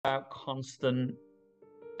constant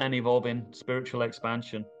and evolving spiritual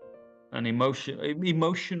expansion and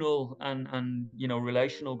emotional and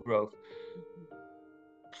relational growth.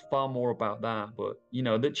 Far more about that, but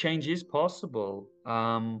that change is possible.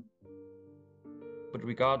 But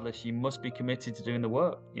regardless, you must be committed to doing the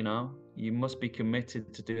work. You must be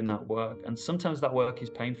committed to doing that work, and sometimes that work is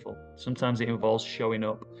painful. Sometimes it involves showing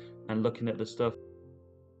up and looking at the stuff.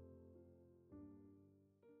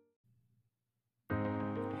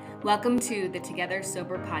 Welcome to the Together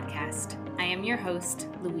Sober podcast. I am your host,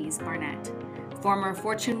 Louise Barnett, former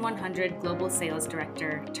Fortune 100 Global Sales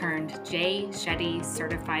Director turned Jay Shetty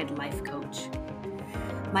Certified Life Coach.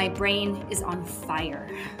 My brain is on fire.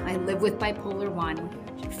 I live with bipolar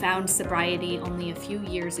 1, found sobriety only a few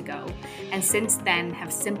years ago, and since then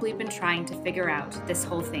have simply been trying to figure out this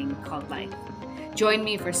whole thing called life. Join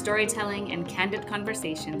me for storytelling and candid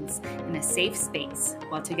conversations in a safe space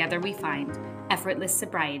while together we find effortless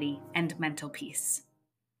sobriety and mental peace.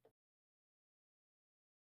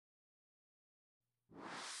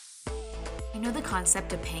 You know the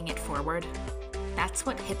concept of paying it forward? That's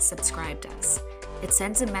what Hit Subscribe does. It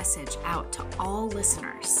sends a message out to all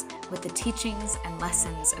listeners with the teachings and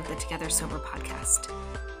lessons of the Together Sober podcast.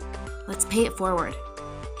 Let's pay it forward.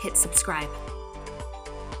 Hit subscribe.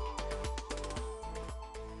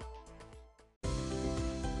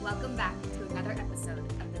 Welcome back to another episode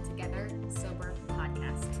of the Together Sober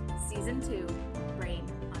podcast, Season 2, Brain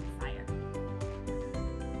on Fire.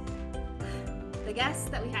 The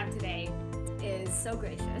guest that we have today is so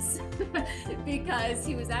gracious because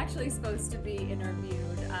he was actually supposed to be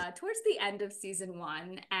interviewed towards the end of Season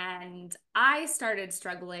 1, and I started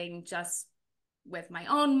struggling just with my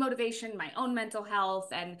own motivation, my own mental health.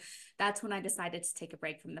 And that's when I decided to take a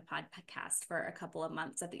break from the podcast for a couple of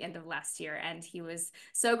months at the end of last year. And he was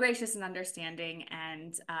so gracious and understanding,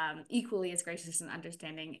 and equally as gracious and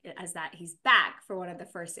understanding as that he's back for one of the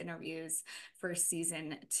first interviews for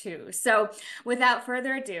Season 2. So without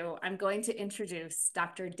further ado, I'm going to introduce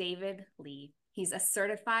Dr. David Lee. He's a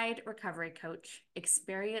certified recovery coach,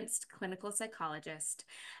 experienced clinical psychologist,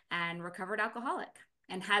 and recovered alcoholic,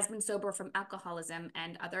 and has been sober from alcoholism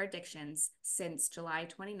and other addictions since July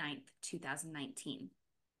 29th, 2019.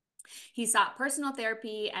 He sought personal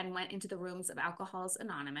therapy and went into the rooms of Alcoholics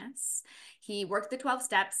Anonymous. He worked the 12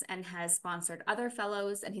 steps and has sponsored other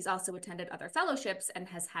fellows, and he's also attended other fellowships and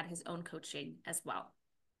has had his own coaching as well.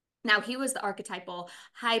 Now, he was the archetypal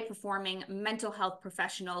high-performing mental health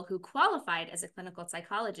professional who qualified as a clinical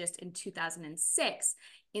psychologist in 2006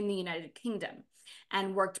 in the United Kingdom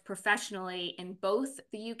and worked professionally in both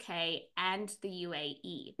the UK and the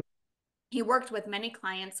UAE. He worked with many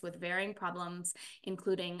clients with varying problems,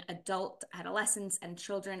 including adult, adolescents, and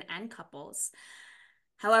children and couples.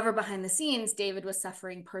 However, behind the scenes, David was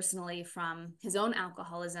suffering personally from his own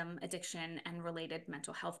alcoholism, addiction, and related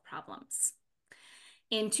mental health problems.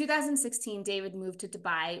 In 2016, David moved to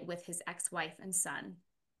Dubai with his ex-wife and son.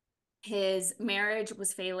 His marriage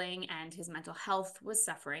was failing and his mental health was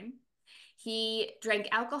suffering. He drank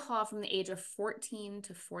alcohol from the age of 14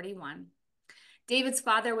 to 41. David's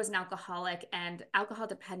father was an alcoholic, and alcohol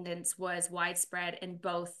dependence was widespread in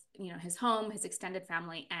both, his home, his extended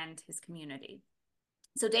family, and his community.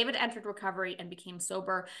 So David entered recovery and became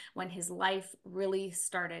sober when his life really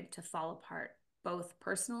started to fall apart, both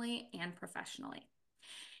personally and professionally.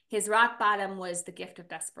 His rock bottom was the gift of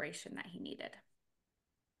desperation that he needed.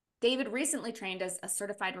 David recently trained as a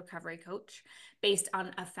certified recovery coach based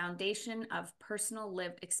on a foundation of personal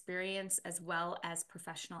lived experience as well as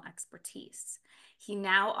professional expertise. He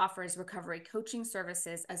now offers recovery coaching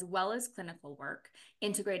services as well as clinical work,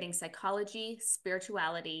 integrating psychology,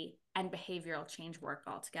 spirituality, and behavioral change work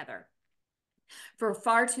all together. For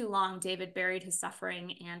far too long, David buried his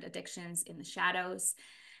suffering and addictions in the shadows.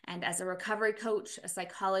 And as a recovery coach, a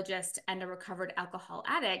psychologist, and a recovered alcohol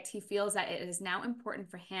addict, he feels that it is now important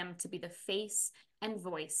for him to be the face and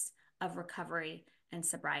voice of recovery and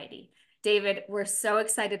sobriety. David, we're so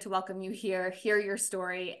excited to welcome you here, hear your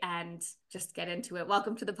story, and just get into it.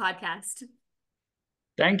 Welcome to the podcast.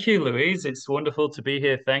 Thank you, Louise. It's wonderful to be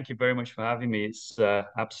here. Thank you very much for having me. It's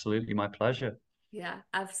absolutely my pleasure. Yeah,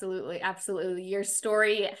 absolutely. Absolutely. Your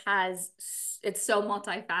story it's so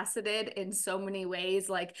multifaceted in so many ways.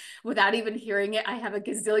 Like, without even hearing it, I have a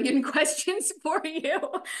gazillion questions for you.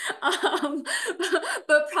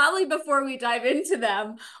 But probably before we dive into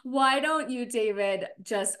them, why don't you, David,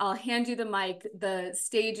 I'll hand you the mic. The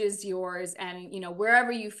stage is yours. And,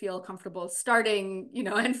 wherever you feel comfortable starting,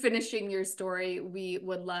 and finishing your story, we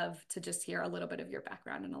would love to just hear a little bit of your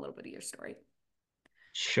background and a little bit of your story.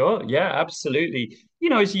 Sure. Yeah, absolutely. You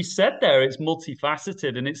know, as you said there, it's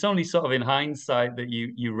multifaceted, and it's only sort of in hindsight that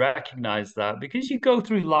you recognize that because you go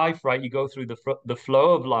through life, right? You go through the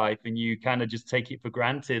flow of life, and you kind of just take it for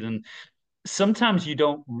granted. And sometimes you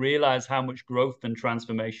don't realize how much growth and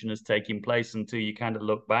transformation has taken place until you kind of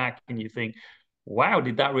look back and you think, "Wow,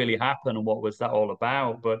 did that really happen? And what was that all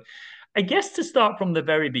about?" But I guess to start from the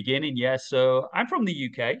very beginning, yeah. So I'm from the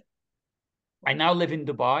UK. I now live in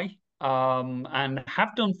Dubai, and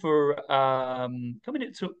have done for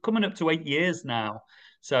coming up to 8 years now.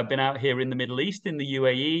 So I've been out here in the Middle East, in the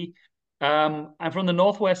UAE. I'm from the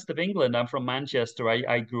northwest of England. I'm from Manchester.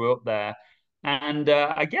 I grew up there, and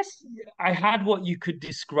I guess I had what you could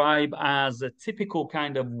describe as a typical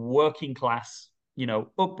kind of working class,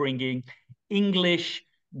 upbringing, English,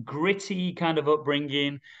 gritty kind of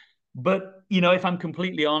upbringing. But, if I'm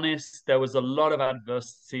completely honest, there was a lot of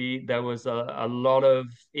adversity. There was a lot of,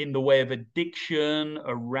 in the way of addiction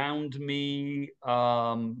around me,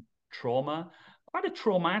 trauma, quite a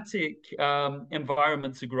traumatic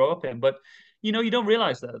environment to grow up in. But, you don't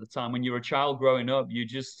realize that at the time when you're a child growing up. You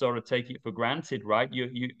just sort of take it for granted, right?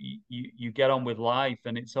 You get on with life,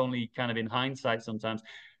 and it's only kind of in hindsight sometimes.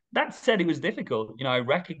 That said, it was difficult. I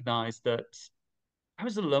recognized that I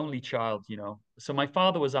was a lonely child. So my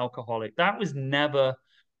father was alcoholic. That was never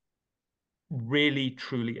really,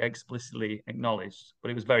 truly, explicitly acknowledged, but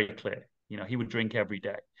it was very clear. He would drink every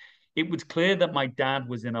day. It was clear that my dad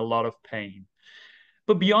was in a lot of pain.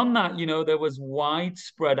 But beyond that, there was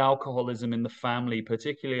widespread alcoholism in the family,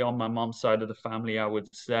 particularly on my mom's side of the family, I would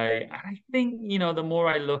say. And I think, the more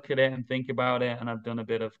I look at it and think about it, and I've done a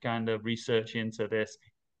bit of kind of research into this,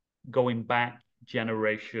 going back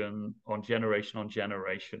generation on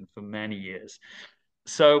generation for many years.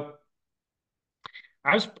 So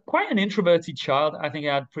I was quite an introverted child. I think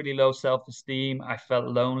I had pretty low self-esteem. I felt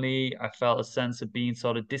lonely. I felt a sense of being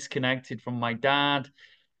sort of disconnected from my dad.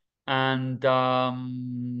 And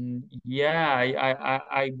yeah,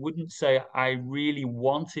 I wouldn't say I really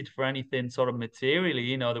wanted for anything sort of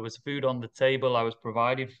materially. There was food on the table, I was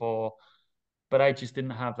provided for, but I just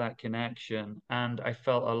didn't have that connection. And I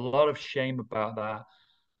felt a lot of shame about that.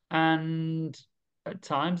 And at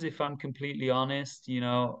times, if I'm completely honest,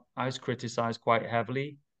 I was criticized quite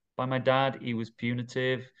heavily by my dad. He was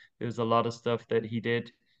punitive. There was a lot of stuff that he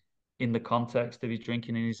did in the context of his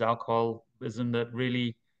drinking and his alcoholism that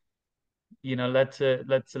really, led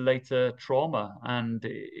to later trauma, and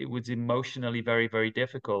it was emotionally very, very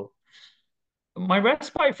difficult. My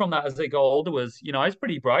respite from that as I got older was, I was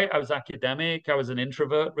pretty bright. I was academic. I was an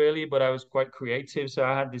introvert, really, but I was quite creative. So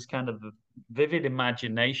I had this kind of vivid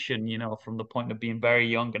imagination, from the point of being very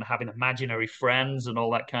young and having imaginary friends and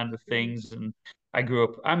all that kind of things. And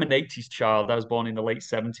I'm an 80s child. I was born in the late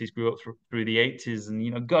 70s, grew up through the 80s,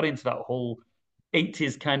 and, got into that whole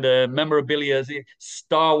 80s kind of memorabilia,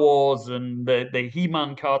 Star Wars and the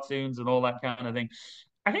He-Man cartoons and all that kind of thing.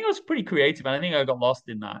 I think I was pretty creative, and I think I got lost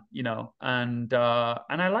in that. And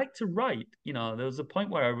I like to write. There was a point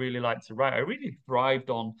where I really liked to write. I really thrived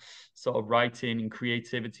on sort of writing and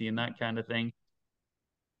creativity and that kind of thing.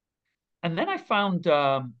 And then I found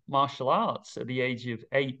martial arts at the age of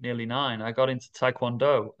 8, nearly 9. I got into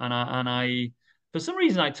Taekwondo, and for some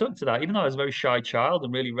reason, I took to that, even though I was a very shy child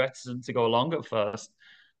and really reticent to go along at first.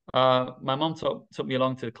 My mom took me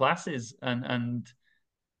along to the classes, and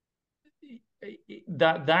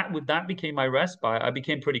that became my respite. I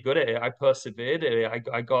became pretty good at it. I persevered at it.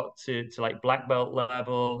 I got to like black belt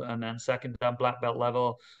level, and then second dan black belt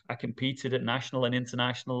level. I competed at national and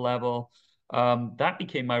international level. That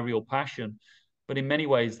became my real passion. But in many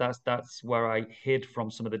ways, that's where I hid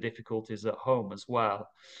from some of the difficulties at home as well.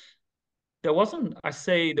 There wasn't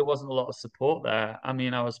a lot of support there. I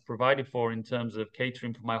mean, I was provided for in terms of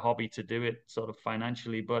catering for my hobby to do it sort of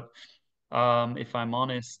financially, but if I'm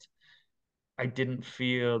honest, I didn't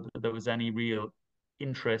feel that there was any real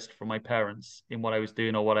interest from my parents in what I was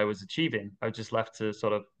doing or what I was achieving. I was just left to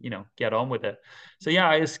sort of, get on with it. So yeah,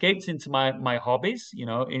 I escaped into my hobbies,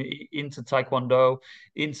 into Taekwondo,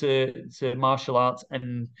 into martial arts,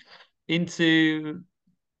 and into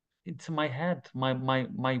my head,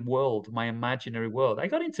 my world, my imaginary world. I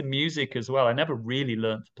got into music as well. I never really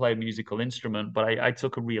learned to play a musical instrument, but I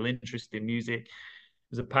took a real interest in music. It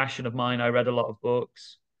was a passion of mine. I read a lot of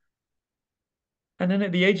books. And then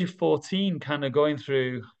at the age of 14, kind of going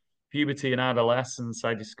through puberty and adolescence,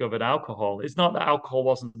 I discovered alcohol. It's not that alcohol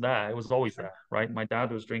wasn't there, it was always there, right? My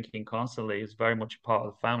dad was drinking constantly, it's very much a part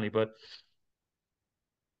of the family, but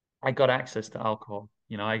I got access to alcohol.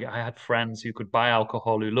 I had friends who could buy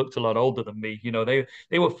alcohol who looked a lot older than me.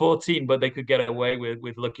 They were 14, but they could get away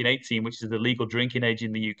with looking 18, which is the legal drinking age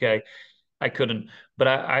in the UK. I couldn't. But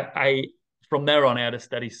I from there on, I had a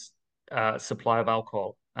steady supply of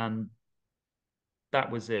alcohol, and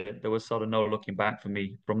that was it. There was sort of no looking back for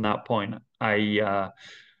me from that point. I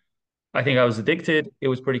think I was addicted. It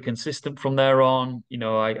was pretty consistent from there on.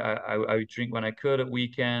 I would drink when I could at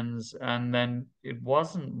weekends, and then it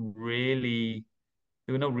wasn't really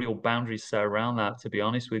there were no real boundaries set around that, to be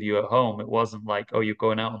honest with you, at home. It wasn't like, oh, you're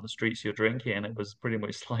going out on the streets, you're drinking. It was pretty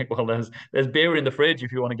much like, well, there's beer in the fridge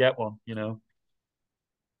if you want to get one. And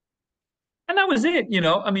that was it.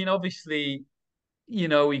 I mean, obviously,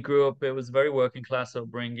 we grew up, it was a very working class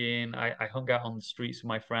upbringing. I hung out on the streets with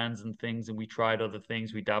my friends and things, and we tried other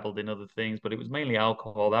things. We dabbled in other things, but it was mainly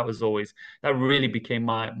alcohol. That really became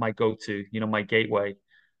my go-to, my gateway.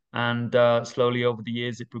 And slowly over the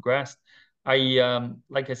years, it progressed.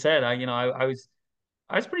 Like I said, I was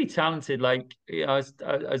pretty talented. Like, I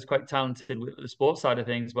was quite talented with the sports side of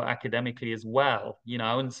things, but academically as well.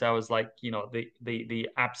 I wouldn't say I was like, the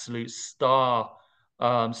absolute star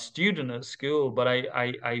student at school, but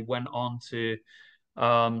I went on to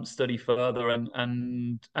study further,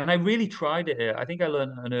 and I really tried it. I think I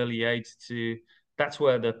learned at an early age to. That's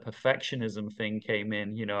where the perfectionism thing came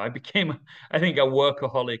in. I became, I think, a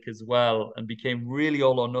workaholic as well, and became really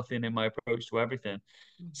all or nothing in my approach to everything.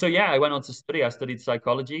 So Mhm. yeah, I went on to study. I studied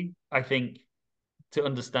psychology. I think to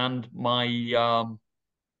understand the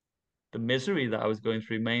misery that I was going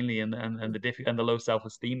through mainly, and the low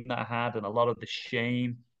self-esteem that I had, and a lot of the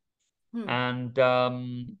shame, Hmm. and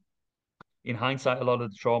in hindsight, a lot of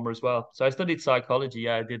the trauma as well. So I studied psychology.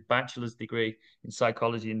 Yeah, I did bachelor's degree in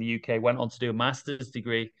psychology in the UK, went on to do a master's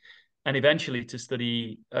degree, and eventually to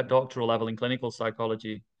study at doctoral level in clinical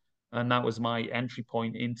psychology. And that was my entry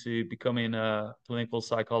point into becoming a clinical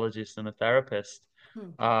psychologist and a therapist. Hmm.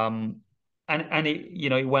 Um, and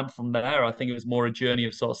it went from there. I think it was more a journey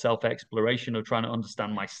of sort of self-exploration, of trying to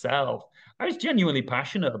understand myself. I was genuinely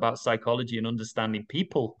passionate about psychology and understanding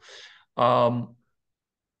people. Um,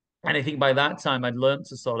 and I think by that time I'd learned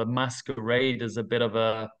to sort of masquerade as a bit of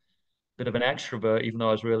an extrovert, even though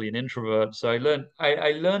I was really an introvert. So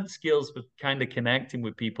I learned skills for kind of connecting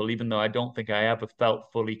with people, even though I don't think I ever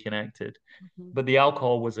felt fully connected. Mhm. But the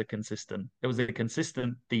alcohol was a consistent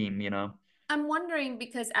theme. I'm wondering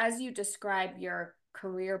because as you describe your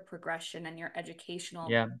career progression and your educational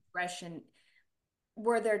Yeah, progression,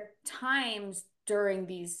 were there times during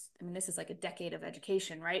these, I mean, this is like a decade of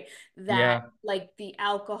education, right? That yeah. like the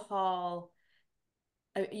alcohol,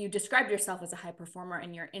 you described yourself as a high performer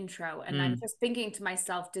in your intro. And I'm Mm, just thinking to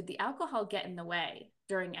myself, did the alcohol get in the way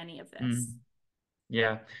during any of mm, this?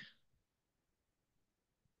 yeah.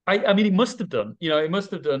 I mean, it must have done, it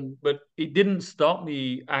must have done, but it didn't stop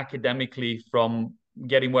me academically from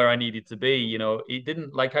getting where I needed to be. It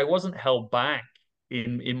didn't, like, I wasn't held back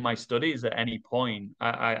in my studies at any point.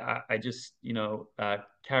 I just,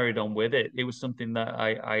 carried on with it. It was something that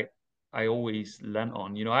I always lent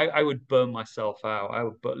on. I would burn myself out. I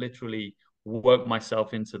would but literally work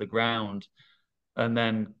myself into the ground and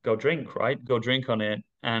then go drink, right? Go drink on it.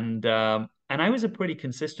 And I was a pretty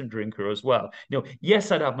consistent drinker as well.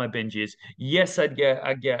 Yes, I'd have my binges. Yes, I'd get,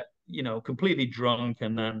 completely drunk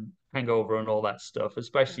and then hangover and all that stuff,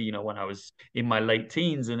 especially, when I was in my late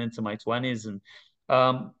teens and into my 20s.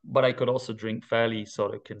 But I could also drink fairly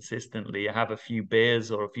sort of consistently. I have a few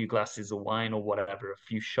beers or a few glasses of wine or whatever, a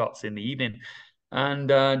few shots in the evening and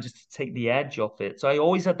just to take the edge off it. So I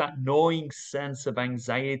always had that gnawing sense of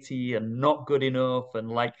anxiety and not good enough,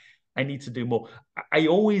 and like I need to do more. I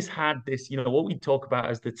always had this, what we talk about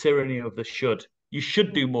as the tyranny of the should. You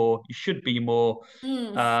should do more. You should be more.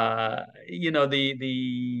 Mm.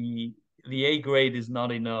 The A grade is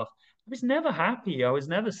not enough. I was never happy. I was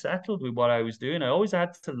never settled with what I was doing. I always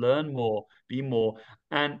had to learn more, be more,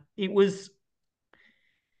 and it was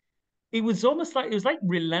almost like it was like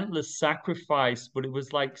relentless sacrifice, but it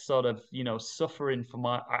was like sort of suffering for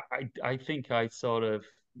my. I think I sort of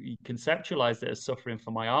conceptualized it as suffering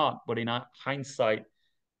for my art, but in hindsight,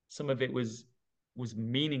 some of it was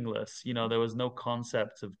meaningless. There was no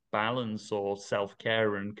concept of balance or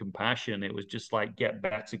self-care and compassion. It was just like get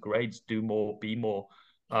better grades, do more, be more.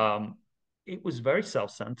 Yeah. Um, it was very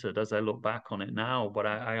self-centered as I look back on it now, but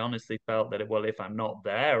I honestly felt that well, if I'm not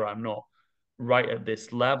there, I'm not right at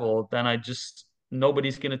this level, then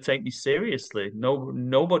nobody's going to take me seriously.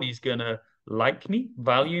 Nobody's going to like me,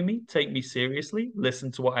 value me, take me seriously,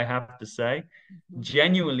 listen to what I have to say. Mhm.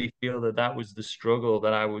 Genuinely feel that that was the struggle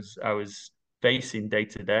that I was facing day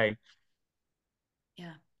to day.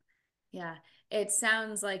 Yeah. Yeah. It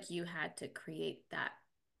sounds like you had to create that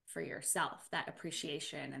for yourself, that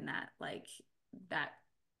appreciation and that like that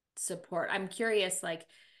support. I'm curious, like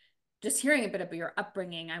just hearing a bit of your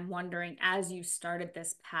upbringing, I'm wondering, as you started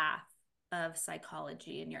this path of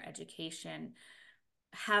psychology and your education,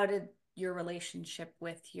 how did your relationship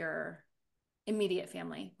with your immediate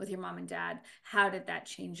family, with your mom and dad, how did that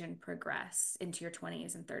change and progress into your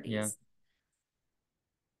 20s and Yeah. 30s?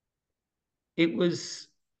 It was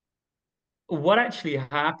what actually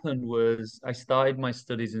happened was I started my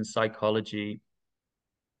studies in psychology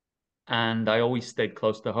and I always stayed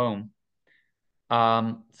close to home.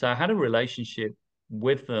 So I had a relationship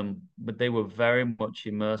with them, but they were very much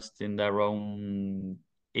immersed in their own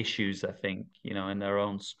issues, I think, in their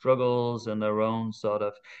own struggles and their own sort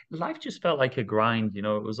of life just felt like a grind, it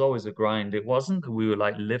was always a grind. It wasn't that we were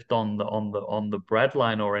like lived on the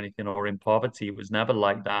breadline or anything or in poverty. It was never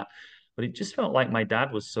like that. But it just felt like my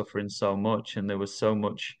dad was suffering so much and there was so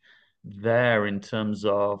much there in terms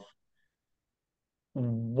of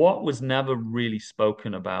what was never really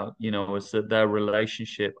spoken about, was that their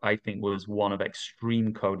relationship, I think, was one of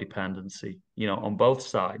extreme codependency, on both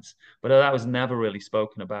sides. But that was never really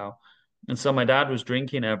spoken about. And so my dad was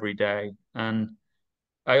drinking every day. And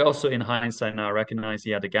I also, in hindsight now, recognize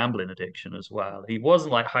he had a gambling addiction as well. He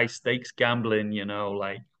wasn't like high stakes gambling,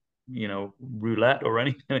 like, roulette or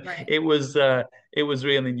anything. Right. It was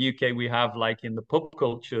real in the UK. We have like in the pub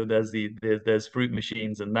culture, there's fruit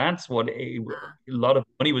machines, and that's Ah, a lot of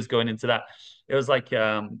money was going into that. It was like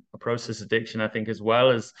a process addiction, I think, as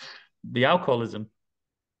well as the alcoholism.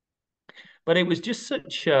 But it was just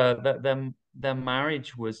such that their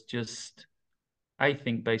marriage was just I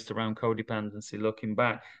think, based around codependency looking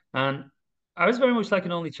back. And I was very much like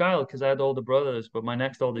an only child because I had older brothers, but my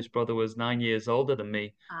next oldest brother was 9 years older than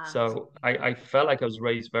me. ah, So I felt like I was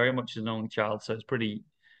raised very much as an only child. So it's pretty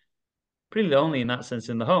lonely in that sense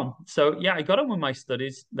in the home. So yeah, I got on with my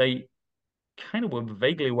studies. They kind of were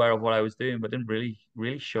vaguely aware of what I was doing, but didn't really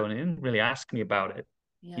show it, didn't really ask me about it,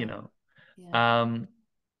 you yeah, know. yeah. Um,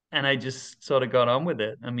 and I just sort of got on with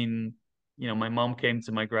it. I mean, my mom came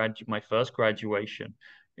to my first graduation,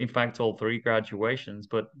 in fact, all three graduations,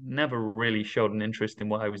 but never really showed an interest in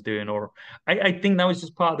what I was doing. Or I think that was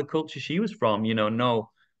just part of the culture she was from.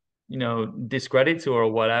 No, discredit to her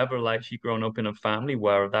or whatever. Like she'd grown up in a family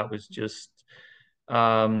where that was just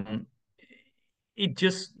um it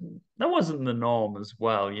just that wasn't the norm as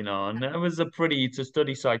well, and it was a pretty to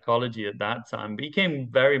study psychology at that time became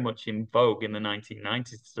very much in vogue in the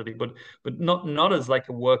 1990s to study, but not as like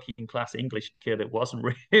a working class English kid. It wasn't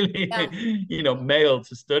really, Yeah. male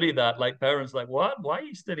to study that. Like parents like, what? Why are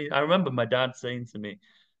you studying? I remember my dad saying to me,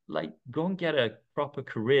 like, go and get a proper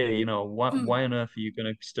career, Mm, why on earth are you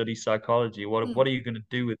going to study psychology? What mm, are you going to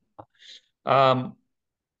do with that?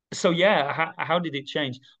 So yeah, how did it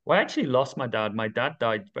change? Well, I actually lost my dad. My dad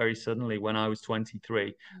died very suddenly when I was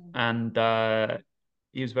 23, mm. and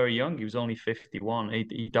he was very young. He was only 51.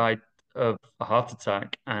 He died of a heart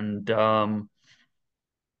attack, and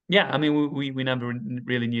yeah, I mean, we never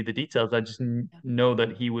really knew the details. I just Yeah. know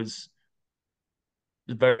that he was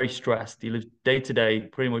very stressed. He lived day to day,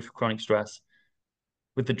 pretty much with chronic stress,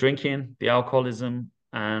 with the drinking, the alcoholism,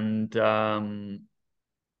 and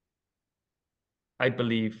I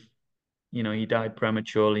believe he died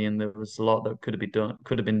prematurely, and there was a lot that could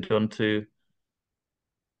have been done to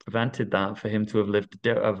prevented that for him to have lived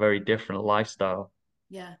a very different lifestyle.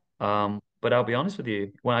 Yeah. But I'll be honest with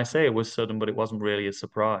you, when I say it was sudden, but it wasn't really a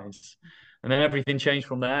surprise. And then everything changed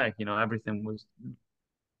from there.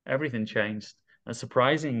 Everything changed. And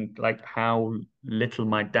surprising, like how little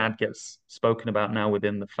my dad gets spoken about now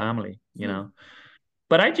within the family. Mm,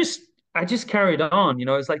 But I just carried on,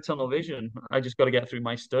 it's like tunnel vision. I just got to get through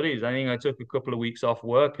my studies. I think I took a couple of weeks off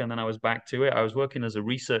work and then I was back to it. I was working as a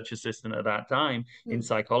research assistant at that time in mm.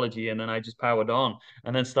 psychology, and then I just powered on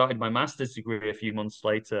and then started my master's degree a few months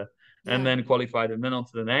later and Yeah. then qualified and then on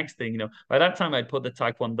to the next thing. By that time I'd put the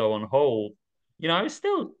taekwondo on hold. I was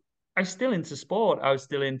still into sport. I was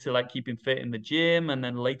still into like keeping fit in the gym, and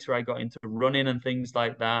then later I got into running and things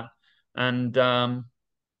like that. And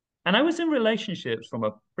I was in relationships from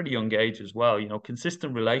a pretty young age as well,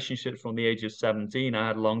 consistent relationships from the age of 17. I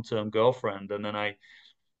had a long-term girlfriend, and then I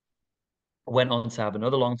went on to have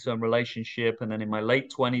another long-term relationship. And then in my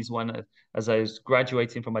late 20s, as I was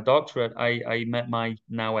graduating from my doctorate, I met my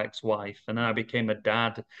now ex-wife, and then I became a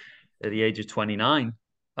dad at the age of 29.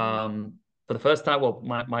 Mm, For the first time, well,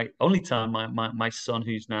 my only time, my son,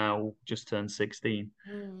 who's now just turned 16.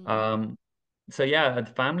 mm, Um, so yeah,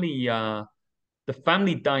 the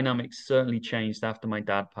family dynamics certainly changed after my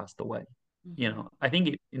dad passed away. mhm. I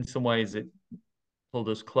think in some ways it pulled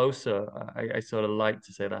us closer. I sort of like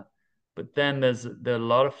to say that. But then there are a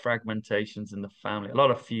lot of fragmentations in the family, a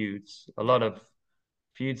lot of feuds, a Yeah. lot of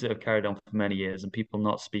feuds that have carried on for many years and people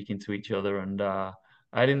not speaking to each other. And I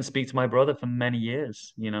didn't speak to my brother for many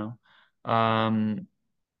years, you know. Um,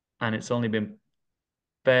 and it's only been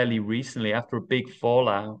fairly recently, after a big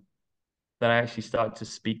fallout, that I actually started to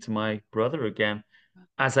speak to my brother again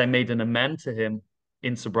as I made an amend to him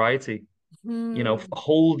in sobriety, you know, Hmm.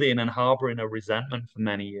 holding and harboring a resentment for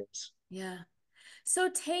many years. Yeah. So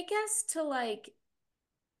take us to like,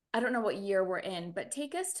 I don't know what year we're in, but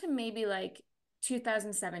take us to maybe like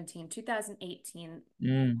 2017, 2018,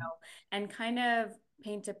 Mm, and kind of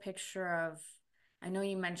paint a picture of, I know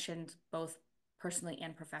you mentioned both personally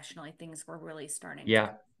and professionally, things were really starting to yeah,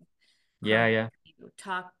 crumble. yeah, yeah.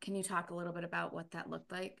 Can you talk a little bit about what that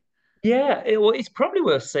looked like? Yeah, well, it's probably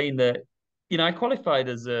worth saying that, you know, I qualified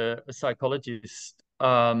as a psychologist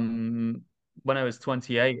when I was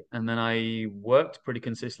 28, and then I worked pretty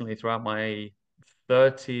consistently throughout my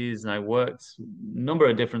 30s, and I worked a number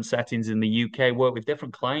of different settings in the UK, worked with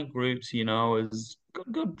different client groups, you know, as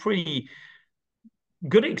pretty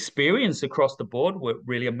good experience across the board.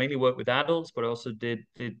 Really, I mainly worked with adults, but I also did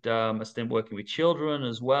a stint working with children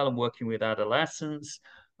as well and working with adolescents.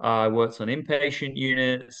 I worked on inpatient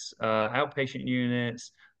units, outpatient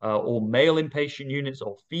units, or male inpatient units,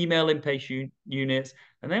 or female inpatient units,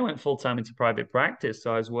 and then went full time into private practice.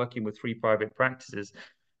 So I was working with three private practices.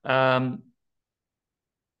 Um,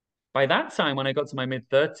 by that time, when I got to my mid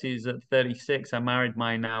 30s at 36, I married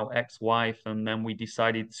my now ex-wife, and then we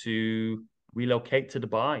decided to relocate to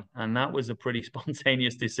Dubai. And that was a pretty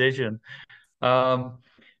spontaneous decision. Um,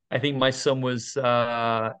 I think my son was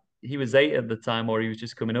he was 8 at the time, or he was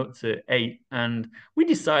just coming up to 8. And we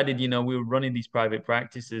decided, you know, we were running these private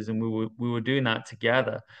practices and we were doing that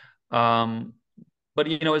together. Um, but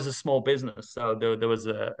you know, as a small business, so there was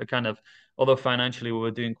a kind of, although financially we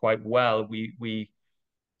were doing quite well, we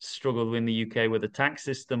struggled in the UK with the tax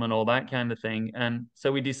system and all that kind of thing. And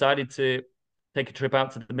so we decided to take a trip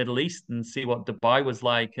out to the Middle East and see what Dubai was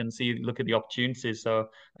like and look at the opportunities. So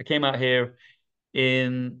I came out here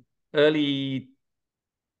in early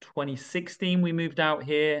 2016. We moved out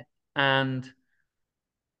here, and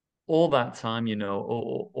all that time, you know,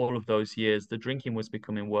 all of those years, the drinking was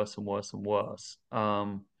becoming worse and worse and worse.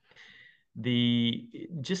 The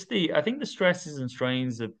just the I think the stresses and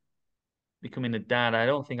strains of becoming a dad, I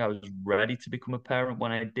don't think I was ready to become a parent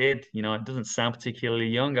when I did. You know, it doesn't sound particularly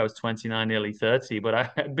young. I was 29, nearly 30, but I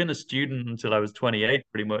had been a student until I was 28,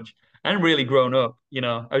 pretty much, and really grown up. You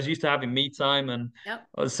know, I was used to having me time, and Yep.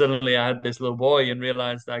 suddenly I had this little boy and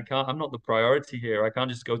realized I'm not the priority here. I can't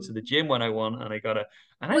just go to the gym when I want, and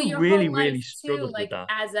and I Well, your really, whole really life too, struggled with like that.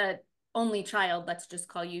 as a only child, let's just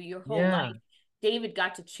call you, your whole life, Yeah, David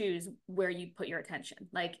got to choose where you put your attention.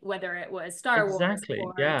 Like whether it was Star Wars exactly.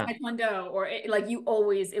 or Yeah. Taekwondo or like you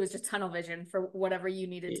always, it was just tunnel vision for whatever you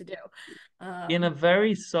needed to do. In a Um,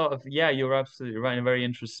 very sort of, yeah, you're absolutely right, in a very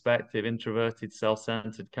introspective, introverted,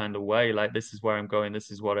 self-centered kind of way. Like, this is where I'm going, this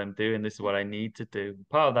is what I'm doing, this is what I need to do.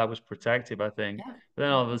 Part of that was protective, I think. yeah. But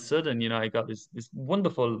then all of a sudden, you know, I got this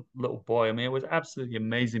wonderful little boy. I mean, it was absolutely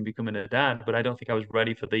amazing becoming a dad, but I don't think I was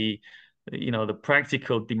ready for you know, the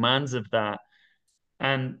practical demands of that.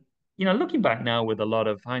 And, you know, looking back now with a lot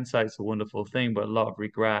of hindsight's a wonderful thing, but a lot of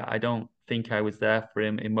regret, I don't think I was there for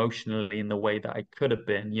him emotionally in the way that I could have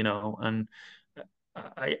been, you know. And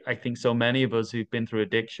I think so many of us who've been through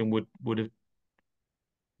addiction would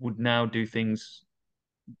now do things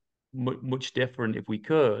much different if we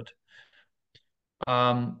could.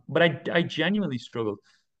 But I genuinely struggled.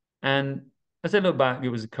 And as I look back, it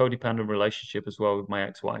was a codependent relationship as well with my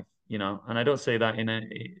ex-wife, you know, and I don't say that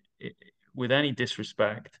with any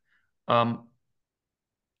disrespect. Um,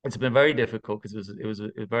 it's been very difficult because it was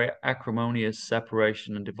a very acrimonious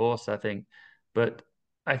separation and divorce, I think. But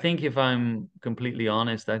I think if I'm completely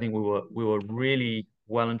honest, I think we were really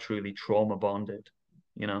well and truly trauma bonded.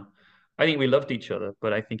 You know, I think we loved each other,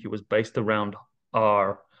 but I think it was based around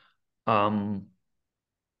our um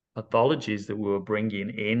pathologies that we were bringing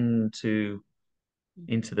into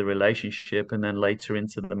the relationship and then later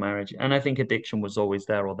into the marriage. And I think addiction was always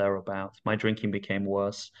there or thereabouts. My drinking became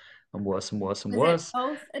worse and worse and worse and Was it worse.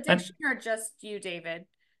 both And addiction or just you, David?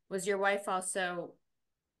 Was your wife also,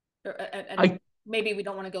 and I maybe we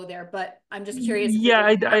don't want to go there, but I'm just curious if it yeah,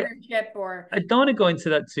 was partnership or, I don't want to go into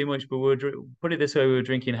that too much, but put it this way: we were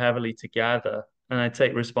drinking heavily together, and I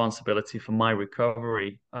take responsibility for my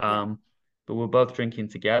recovery. yeah. But we're both drinking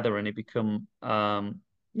together, and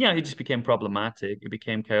yeah, it just became problematic. It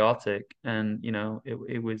became chaotic, and you know,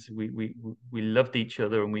 it was we loved each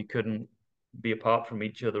other, and we couldn't be apart from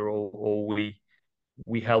each other, or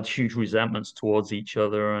we held huge resentments towards each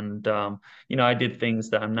other. And, I did things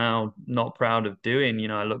that I'm now not proud of doing.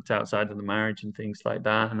 I looked outside of the marriage and things like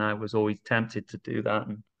that. And I was always tempted to do that.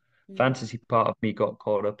 And Mm-hmm. fantasy part of me got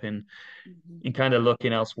caught up in Mm-hmm. kind of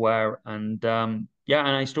looking elsewhere. And yeah,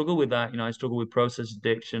 and I struggle with that. I struggle with process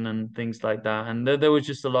addiction and things like that. And there was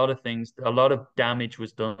just a lot of things, a lot of damage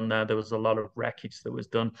was done there. There was a lot of wreckage that was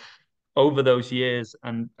done over those years,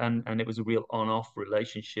 and it was a real on-off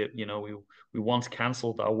relationship. We once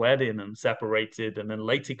cancelled our wedding and separated, and then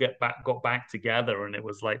later got back together, and it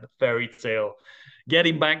was like the fairy tale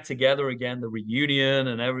getting back together again, the reunion,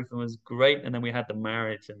 and everything was great. And then we had the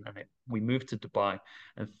marriage, and then we moved to Dubai,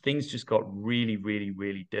 and things just got really, really,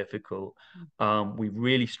 really difficult. We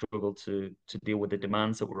really struggled to deal with the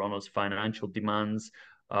demands that were on us, financial demands,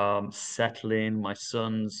 settling my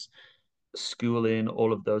son's schooling,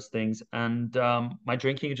 all of those things. And my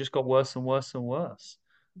drinking just got worse and worse and worse.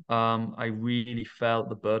 I really felt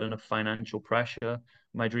the burden of financial pressure.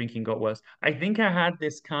 My drinking got worse. I think I had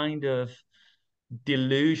this kind of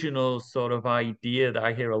delusional sort of idea that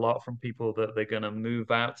I hear a lot from people, that they're going to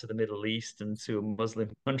move out to the Middle East and to a Muslim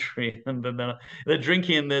country, and then they're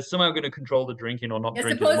drinking, and they're somehow going to control the drinking or not Yeah,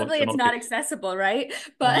 drink as supposedly much or it's not not drink. accessible, right?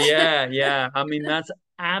 But Yeah, yeah. I mean, that's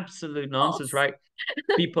absolute nonsense, false. right?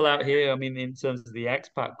 People out here, I mean, in terms of the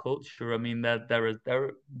expat culture, I mean, there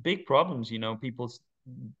are big problems. People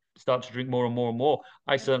start to drink more and more and more.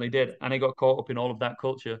 I certainly did, and I got caught up in all of that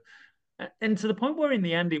culture, and to the point where, in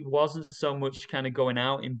the end, it wasn't so much kind of going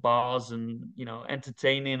out in bars and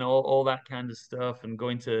entertaining, all that kind of stuff, and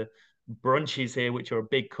going to brunches here, which are a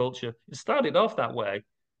big culture. It started off that way,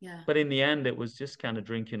 Yeah. but in the end, it was just kind of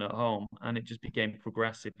drinking at home, and it just became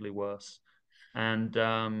progressively worse. And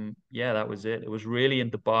yeah, that was it. It was really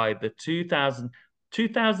in Dubai, the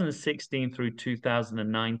 2016 through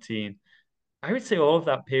 2019. I would say all of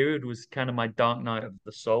that period was kind of my dark night of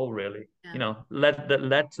the soul, really. Yeah. Led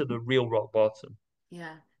to the real rock bottom.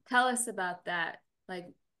 Yeah. Tell us about that. Like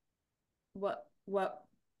what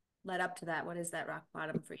led up to that? What is that rock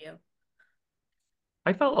bottom for you?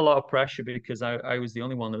 I felt a lot of pressure because I was the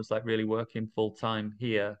only one that was like really working full time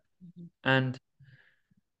here. Mhm. And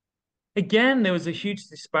again, there was a huge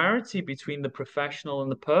disparity between the professional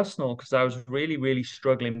and the personal, because I was really, really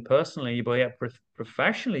struggling personally, but yeah,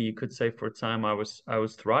 professionally, you could say for a time I was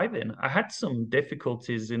thriving. I had some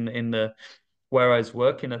difficulties in the where I was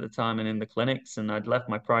working at the time and in the clinics, and I'd left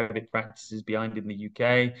my private practices behind in the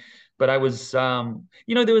UK. But I was, there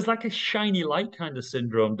was like a shiny light kind of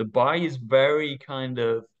syndrome. Dubai is very kind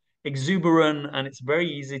of exuberant, and it's very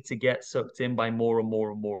easy to get sucked in by more and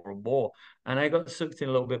more and more and more. And I got sucked in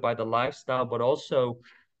a little bit by the lifestyle, but also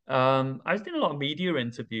I was doing a lot of media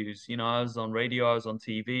interviews. I was on radio, I was on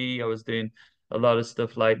TV, I was doing a lot of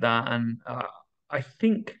stuff like that. And I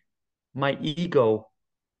think my ego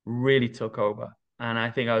really took over. And I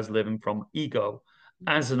think I was living from ego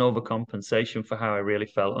as an overcompensation for how I really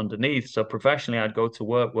felt underneath. So professionally, I'd go to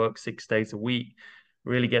work 6 days a week,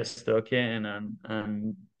 really get stuck in,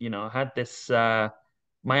 and I had this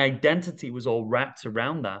my identity was all wrapped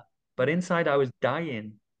around that. But inside I was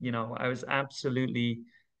dying. I was absolutely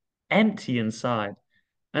empty inside.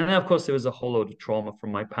 And then of course there was a whole load of trauma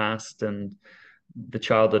from my past, and the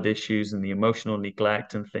childhood issues and the emotional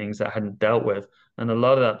neglect and things that I hadn't dealt with. And a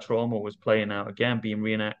lot of that trauma was playing out again, being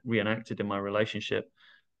reenacted in my relationship.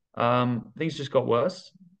 Things just got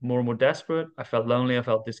worse, more and more desperate. I felt lonely. I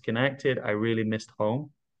felt disconnected. I really missed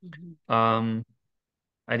home. Mhm. Um,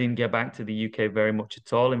 I didn't get back to the UK very much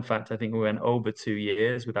at all. In fact, I think we went over 2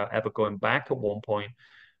 years without ever going back at one point,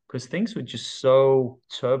 because things were just so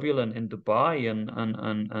turbulent in Dubai,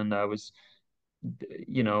 and I was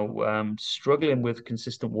struggling with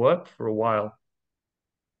consistent work for a while.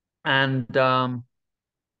 And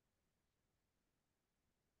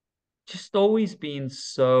just always being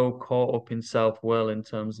so caught up in self-will in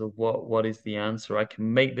terms of what is the answer. I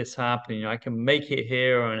can make this happen, I can make it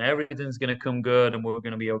here, and everything's going to come good, and we're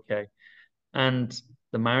going to be okay. And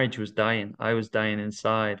the marriage was dying. I was dying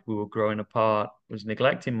inside. We were growing apart. I was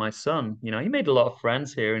neglecting my son. He made a lot of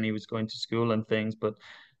friends here, and he was going to school and things. But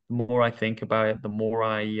the more I think about it, the more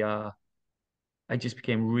I just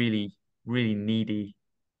became really, really needy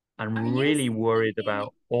Are and you really worried speaking?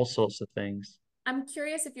 about all sorts of things. I'm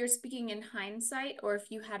curious if you're speaking in hindsight or if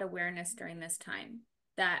you had awareness during this time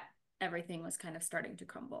that everything was kind of starting to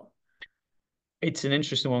crumble. It's an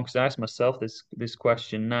interesting one because I asked myself this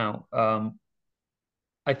question now.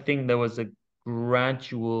 I think there was a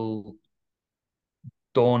gradual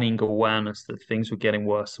dawning awareness that things were getting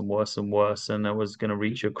worse and worse and worse, and I was going to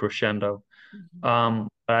reach a crescendo. Mhm.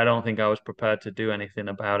 But I don't think I was prepared to do anything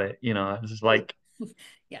about it. It's Ooh. like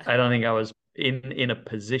Yeah. I don't think I was in a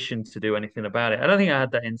position to do anything about it. I don't think I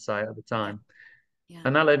had that insight at the Yeah. time. Yeah.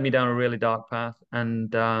 And that led me down a really dark path.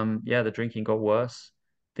 And yeah, the drinking got worse.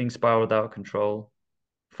 Things spiraled out of control.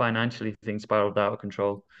 Financially, things spiraled out of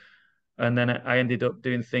control. And then I ended up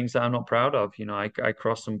doing things that I'm not proud of. I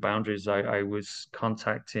crossed some boundaries. I was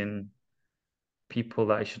contacting people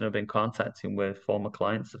that I shouldn't have been contacting with, former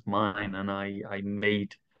clients of mine, and I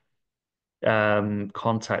made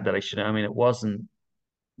contact that I shouldn't. I mean, it wasn't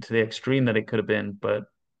to the extreme that it could have been, but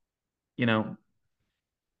you know,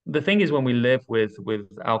 the thing is when we live with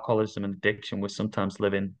alcoholism and addiction,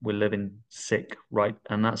 we're living sick, right?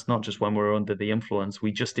 And that's not just when we're under the influence.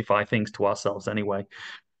 We justify things to ourselves anyway.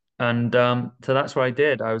 And so that's what I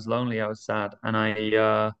did. I was lonely, I was sad, and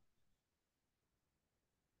I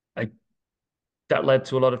that led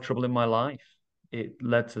to a lot of trouble in my life. It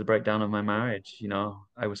led to the breakdown of my marriage.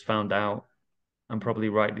 I was found out, and probably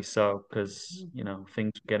rightly so, because Mhm.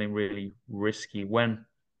 things were getting really risky when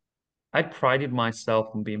I prided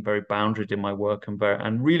myself on being very boundaried in my work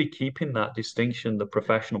and really keeping that distinction, the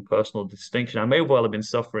professional personal distinction. I may well have been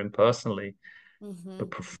suffering personally, but Mhm.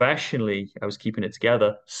 professionally, I was keeping it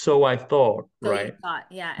together. So I thought, So you right? thought,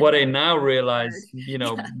 yeah, and What then I now hard. realize,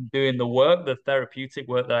 Yeah. doing the work, the therapeutic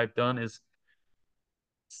work that I've done is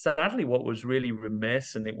sadly, what was really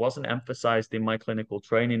remiss, and it wasn't emphasized in my clinical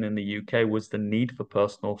training in the UK, was the need for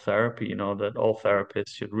personal therapy. That all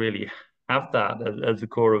therapists should really have that as the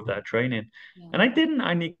core of their training. Yeah. And I didn't,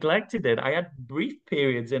 I neglected it. I had brief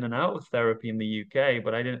periods in and out of therapy in the UK,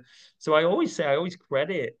 but I didn't. So I always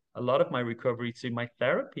credit a lot of my recovery to my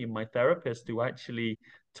therapy and my therapist who actually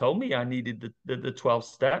told me I needed the 12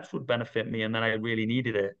 steps would benefit me and that I really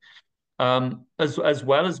needed it. As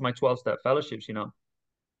well as my 12-step fellowships.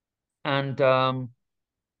 And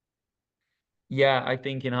yeah, I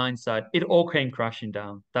think in hindsight, it all came crashing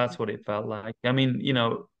down. That's what it felt like. I mean,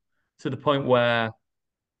 to the point where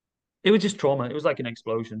it was just trauma. It was like an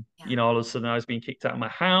explosion. Yeah. All of a sudden I was being kicked out of my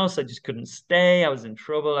house. I just couldn't stay. I was in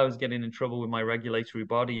trouble. I was getting in trouble with my regulatory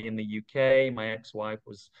body in the UK. My ex-wife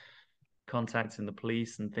was contacting the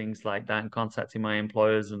police and things like that, and contacting my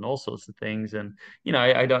employers and all sorts of things. And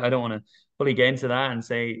I don't want to fully get into that and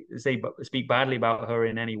speak badly about her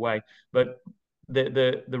in any way, but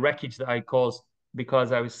the wreckage that I caused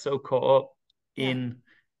because I was so caught up Yeah. in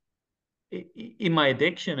in my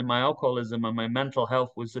addiction and my alcoholism, and my mental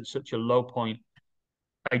health was at such a low point.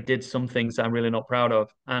 I did some things I'm really not proud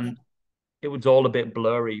of, Yeah. and it was all a bit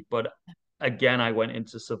blurry. But again, I went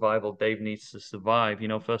into survival. Dave needs to survive.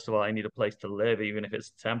 First of all, I need a place to live, even if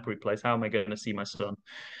it's a temporary place. How am I going to see my son?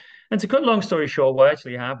 And to cut long story short,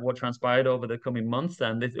 what transpired over the coming months,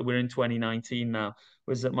 then we're in 2019 now,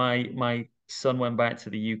 was that my son went back to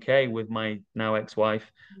the UK with my now ex-wife,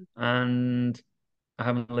 and I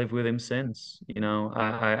haven't lived with him since.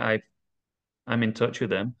 I'm in touch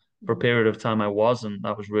with him. For a Mhm. period of time, I wasn't.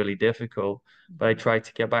 That was really difficult. But I Mhm. try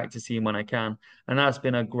to get back to see him when I can. And that's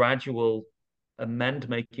been a gradual amend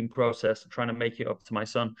making process, trying to make it up to my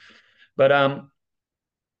son. But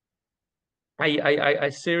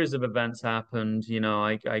a series of events happened.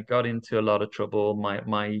 I got into a lot of trouble.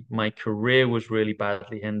 My career was really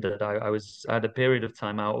badly hindered. I had a period of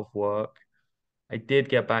time out of work. I did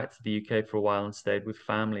get back to the UK for a while and stayed with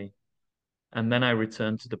family. And then I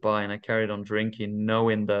returned to Dubai and I carried on drinking,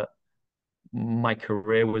 knowing that my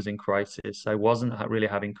career was in crisis. I wasn't really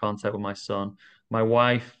having contact with my son. My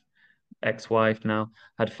wife, ex-wife now,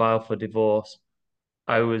 had filed for divorce.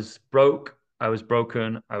 I was broke. I was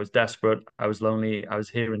broken. I was desperate. I was lonely. I was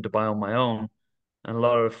here in Dubai on my own. And a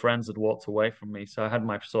lot of friends had walked away from me. So I had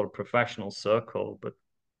my sort of professional circle. But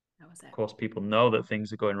That was of it. course, people know that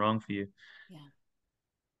things are going wrong for you. Yeah.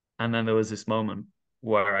 And then there was this moment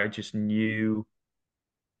where I knew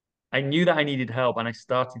that I needed help, and I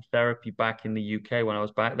started therapy back in the UK when I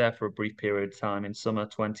was back there for a brief period of time in summer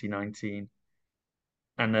 2019.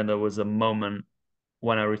 And then there was a moment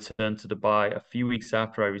when I returned to Dubai. A few weeks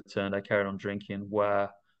after I returned, I carried on drinking,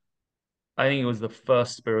 where I think it was the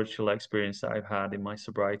first spiritual experience that I've had in my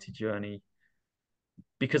sobriety journey,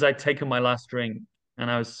 because I'd taken my last drink,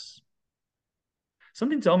 and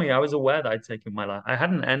something told me I was aware that I'd taken my last. I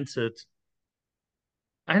hadn't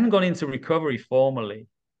gone into recovery formally,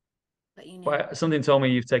 But you knew. but something told me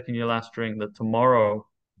you've taken your last drink, that tomorrow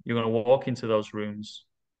you're going to walk into those rooms.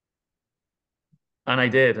 And I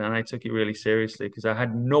did, and I took it really seriously because I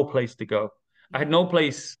had no place to go. I Yeah. had no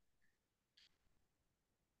place.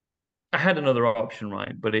 I had another option,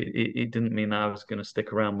 right? But it didn't mean that I was going to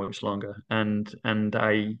stick around much longer. And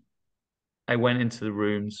I went into the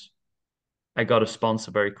rooms. I got a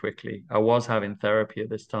sponsor very quickly. I was having therapy at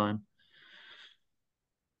this time.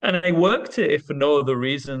 And I worked it if for no other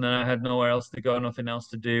reason, and I had nowhere else to go, nothing else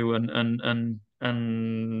to do, and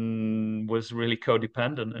was really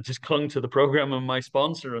codependent and just clung to the program and my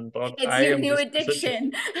sponsor and thought It's I your am new just such a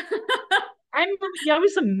addiction. I'm yeah, I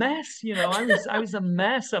was a mess, I was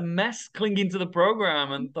a mess clinging to the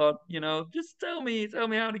program and thought, just tell me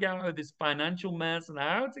how to get out of this financial mess and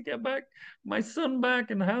how to get back my son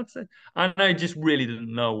back and how to and I just really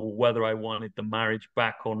didn't know whether I wanted the marriage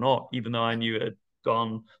back or not, even though I knew it had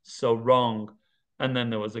gone so wrong. And then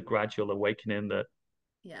there was a gradual awakening that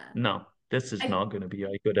Yeah. no, this is I, not going to be a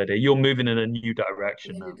good idea. You're moving in a new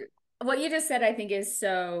direction now. what you just said, I think, is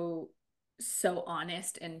so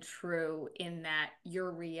honest and true in that your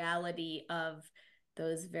reality of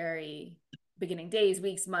those very beginning days,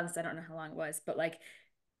 weeks, months, I don't know how long it was, but like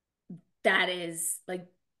that is like,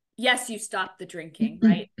 yes, you stop the drinking,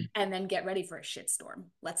 right? And then get ready for a shitstorm.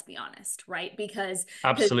 Let's be honest, right? Because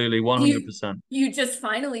Absolutely, you 100%. you just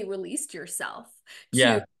finally released yourself to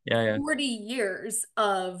Yeah, yeah, yeah, 40 years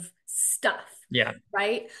of stuff, yeah.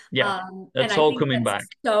 right? Yeah, And it's I all think coming that's back.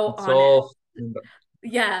 so It's honest. all coming back.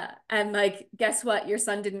 Yeah, and like, guess what? Your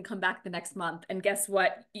son didn't come back the next month, and guess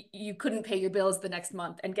what? You couldn't pay your bills the next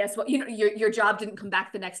month, and guess what? Your job didn't come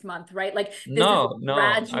back the next month, right? Like this is No, a no,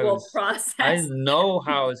 gradual I process. didn't know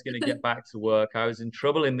how I was going to get back to work. I was in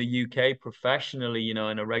trouble in the UK professionally, in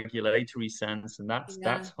a regulatory sense, and that's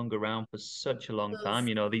Yeah. that's hung around for such a long time.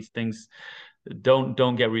 Oof. These things don't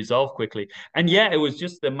get resolved quickly. And Yeah. yeah, it was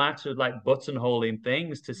just a matter of like buttonholing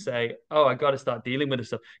things to say, oh, I got to start dealing with this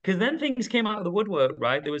stuff. Because then things came out of the woodwork,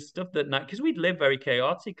 right? There was stuff that because we'd lived very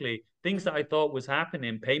chaotically, things that I thought was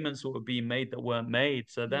happening, payments that were being made that weren't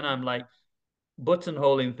made. So then I'm like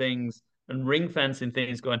buttonholing things and ring fencing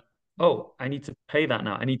things, going, oh, I need to pay that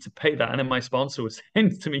now. I need to pay that. And then my sponsor was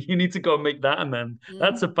saying to me, you need to go and make that amend.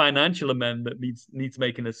 That's a Mhm. financial amend that needs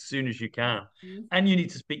making as soon as you can. Mhm. And you need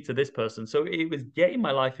to speak to this person. So it was getting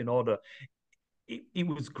my life in order. It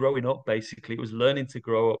was growing up, basically. It was learning to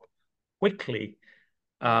grow up quickly,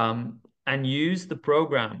 Yeah. and use the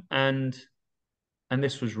program. And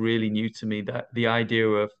this was really new to me, that the idea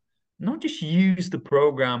of not just use the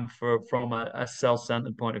program from a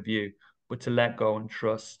self-centered point of view, but to let go and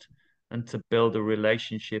trust and to build a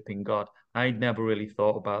relationship in God. I'd never really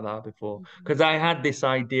thought about that before Mhm. because I had this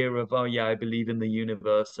idea of, oh yeah, I believe in the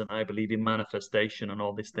universe and I believe in manifestation and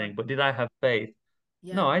all this Sure. thing. But did I have faith?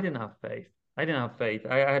 Yeah. No, I didn't have faith. I didn't have faith.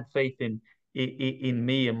 I had faith in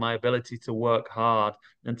me and my ability to work hard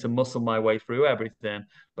and to muscle my way through everything.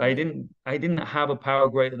 But I Yeah. didn't have a power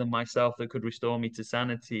greater than myself that could restore me to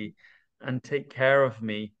sanity and take care of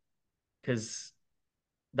me, because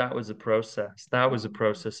that was a process. That was a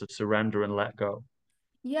process of surrender and let go.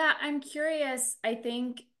 Yeah, I'm curious. I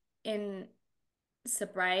think in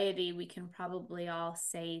sobriety, we can probably all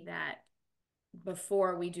say that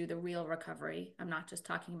before we do the real recovery, I'm not just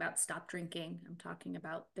talking about stop drinking, I'm talking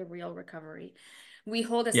about the real recovery. We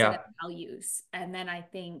hold a set of Yeah. values. And then I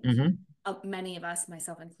think Hmm. many of us,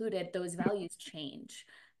 myself included, those values change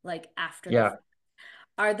like after the. Yeah.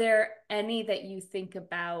 Are there any that you think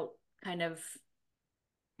about kind of,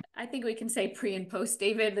 I think we can say pre and post,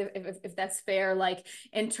 David, if that's fair, like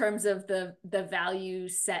in terms of the value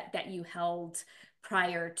set that you held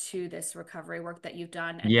prior to this recovery work that you've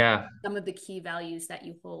done, and then Yeah. some of the key values that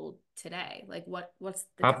you hold today? Like what's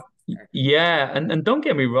the I, difference there? yeah, and don't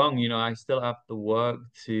get me wrong, I still have the work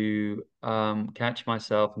to catch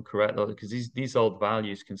myself and correct those, because these old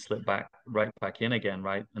values can slip back right back in again,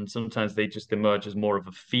 right? And sometimes they just emerge as more of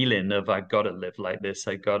a feeling of I gotta live like this,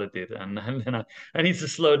 I gotta do that. And then I need to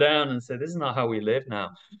slow down and say, this is not how we live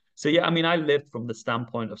now. So yeah, I mean, I lived from the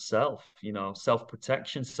standpoint of self,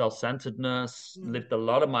 self-protection, self-centeredness, Mm. lived a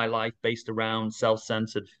lot of my life based around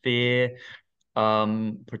self-centered fear,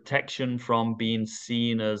 protection from being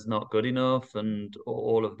seen as not good enough, and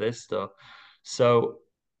all of this stuff. So,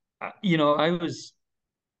 I was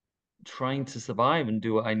trying to survive and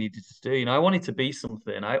do what I needed to do. I wanted to be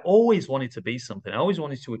something. I always wanted to be something. I always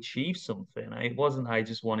wanted to achieve something. It wasn't I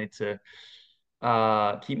just wanted to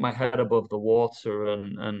keep my head above the water,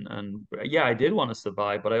 and yeah, I did want to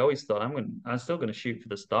survive, but I always thought I'm still gonna shoot for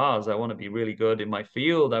the stars. I want to be really good in my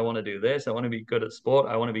field. I want to do this. I want to be good at sport.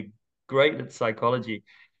 I want to be great at psychology.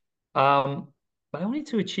 But I wanted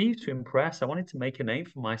to achieve, to impress. I wanted to make a name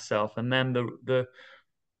for myself. And then the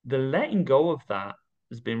letting go of that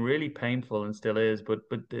has been really painful and still is. But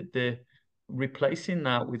the replacing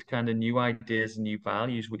that with kind of new ideas and new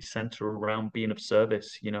values which center around being of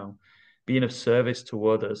service, being of service to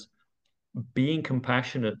others, being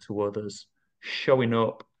compassionate to others, showing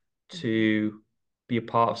up Mhm. to be a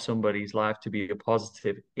part of somebody's life, to be a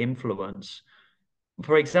positive influence,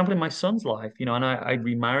 for example, in my son's life, and I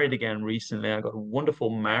remarried again recently. I got a wonderful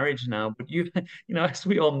marriage now, but as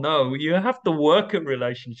we all know, you have to work at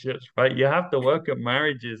relationships, right? You have to work at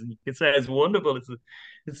marriages, and you can say it's wonderful,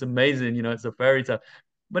 it's amazing, it's a fairy tale,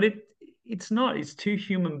 but it's not. It's two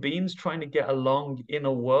human beings trying to get along in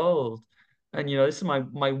a world. And this is my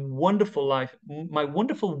wonderful life, my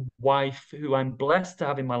wonderful wife, who I'm blessed to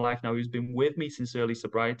have in my life now, who's been with me since early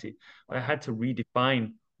sobriety. I had to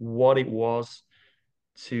redefine what it was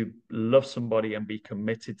to love somebody and be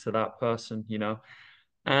committed to that person.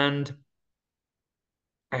 And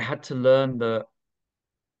I had to learn that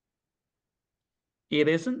it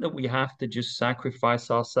isn't that we have to just sacrifice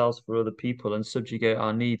ourselves for other people and subjugate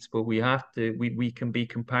our needs, but we can be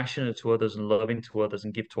compassionate to others and loving to others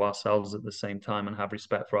and give to ourselves at the same time and have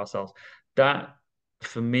respect for ourselves. That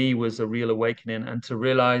for me was a real awakening, and to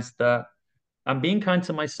realize that I'm being kind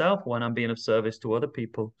to myself when I'm being of service to other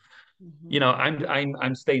people. Mhm.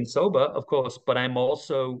 I'm staying sober, of course, but I'm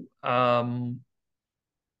also I'm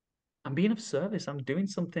being of service. I'm doing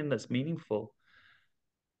something that's meaningful.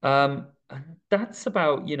 And that's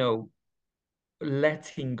about,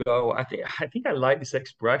 letting go. I think I like this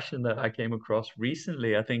expression that I came across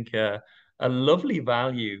recently. I think a lovely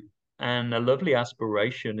value and a lovely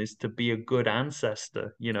aspiration is to be a good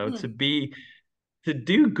ancestor, Mm. to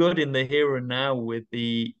do good in the here and now with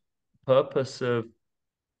the purpose of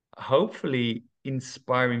hopefully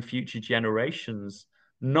inspiring future generations,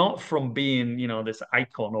 not from being, this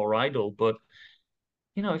icon or idol, but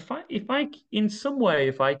if I in some way,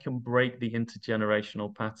 if I can break the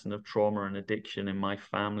intergenerational pattern of trauma and addiction in my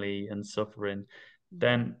family and suffering, Mhm.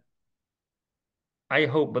 then I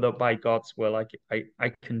hope that by God's will, I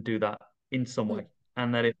can do that in some Mm. way.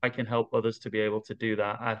 And that if I can help others to be able to do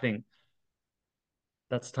that, I think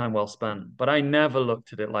that's time well spent. But I never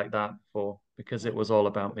looked at it like that before, because Yeah. it was all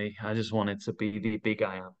about me. I just wanted to be the big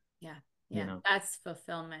I am, Yeah. you Yeah. know. That's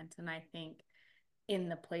fulfillment. And I think in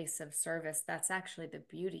the place of service, that's actually the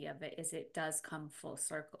beauty of it, is it does come full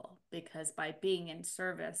circle, because by being in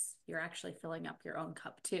service, you're actually filling up your own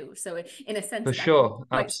cup too. So in a sense, For it's actually sure.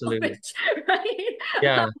 quite Absolutely. selfish, right?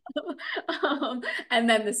 Yeah. And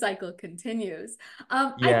then the cycle continues.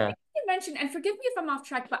 I Yeah. think you mentioned, and forgive me if I'm off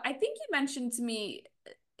track, but I think you mentioned to me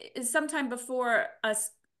sometime before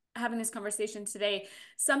us having this conversation today,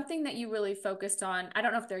 something that you really focused on. I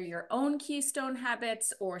don't know if they're your own keystone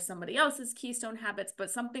habits or somebody else's keystone habits,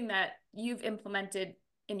 but something that you've implemented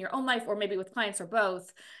in your own life or maybe with clients or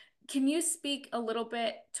both. Can you speak a little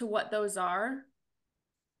bit to what those are?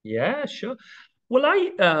 Yeah, sure. Well, I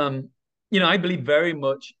believe very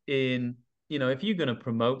much in, if you're going to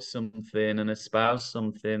promote something and espouse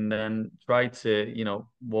something, then try to,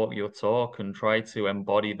 walk your talk and try to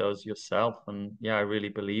embody those yourself. And yeah, I really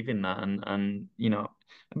believe in that. And a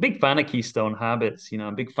big fan of Keystone Habits. I'm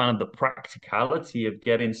a big fan of the practicality of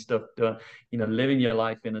getting stuff done, living your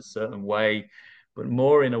life in a certain way, but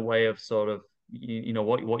more in a way of sort of,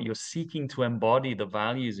 what you're seeking to embody, the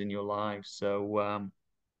values in your life. So,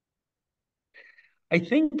 I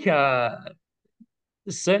think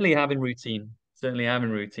certainly having routine,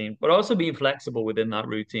 but also being flexible within that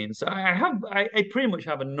routine. So I pretty much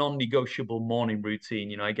have a non-negotiable morning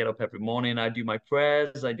routine. I get up every morning, I do my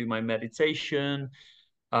prayers, I do my meditation.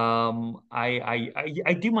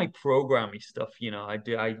 I do my programming stuff.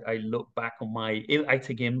 I look back on I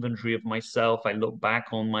take inventory of myself. I look back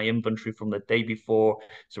on my inventory from the day before.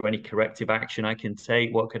 Is there any corrective action I can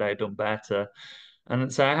take? What could I have done better?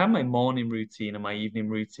 And so I have my morning routine and my evening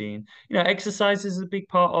routine. Exercise is a big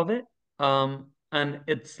part of it. And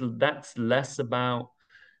that's less about,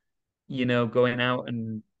 going out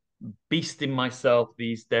and beasting myself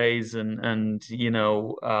these days and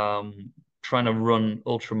trying to run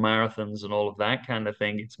ultra marathons and all of that kind of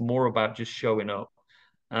thing. It's more about just showing up.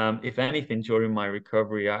 If anything, during my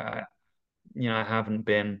recovery, I haven't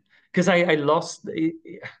been, because I lost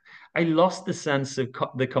the sense of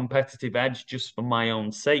the competitive edge just for my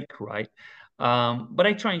own sake, right? But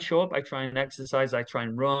I try and show up, I try and exercise, I try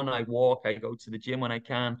and run, I walk, I go to the gym when I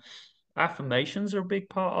can. Affirmations are a big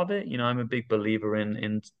part of it. I'm a big believer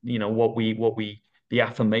in the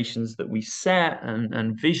affirmations that we set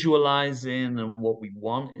and visualizing, and what we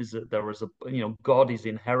want is that there is God is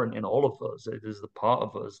inherent in all of us. It is the part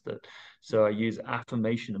of us that, so I use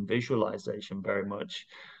affirmation and visualization very much.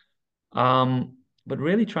 But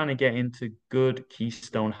really trying to get into good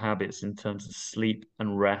keystone habits in terms of sleep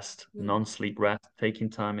and rest, Mm. non-sleep rest, taking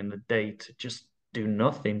time in the day to just do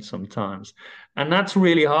nothing sometimes. And that's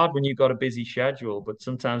really hard when you've got a busy schedule, but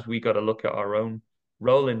sometimes we got to look at our own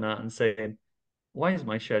role in that and say, why is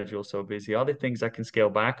my schedule so busy? Are there things I can scale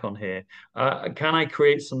back on here? Can I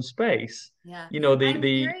create some space? Yeah. You know, I'm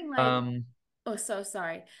hearing like, um oh, so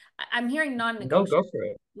sorry. I'm hearing no, non-negotiable. go for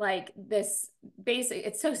it. Like this basic,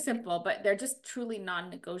 it's so simple, but they're just truly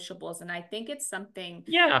non-negotiables. And I think it's something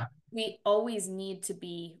Yeah, we always need to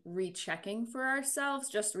be rechecking for ourselves.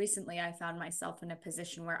 Just recently, I found myself in a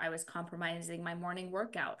position where I was compromising my morning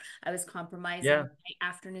workout. I was compromising yeah, my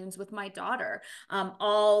afternoons with my daughter,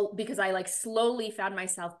 all because I like slowly found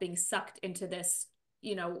myself being sucked into this,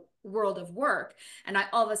 world of work. And I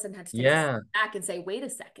all of a sudden had to take a step yeah, back and say, wait a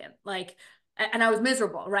second, like, and I was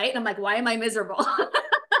miserable, right? And I'm like, why am I miserable?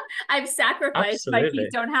 I've sacrificed my absolutely.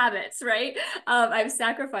 keystone habits, right? I've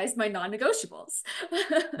sacrificed my non-negotiables.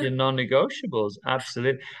 Your non-negotiables,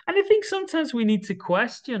 absolutely. And I think sometimes we need to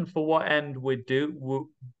question for what end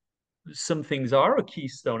some things are a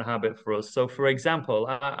keystone habit for us. So, for example,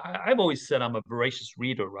 I've always said I'm a voracious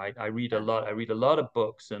reader, right? I read a Yeah, lot. I read a lot of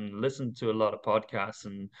books and listen to a lot of podcasts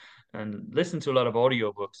and listen to a lot of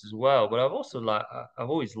audiobooks as well. But I've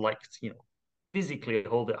always liked, physically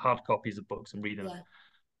hold it hard copies of books and read them. yeah,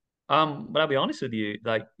 But I'll be honest with you,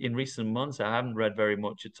 like in recent months, I haven't read very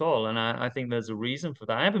much at all. And I think there's a reason for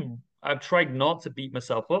that. I've tried not to beat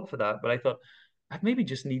myself up for that, but I thought I've maybe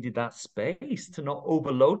just needed that space to not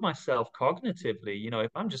overload myself cognitively.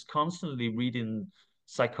 If I'm just constantly reading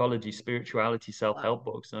psychology, spirituality, wow. self-help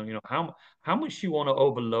books, and how much do you want to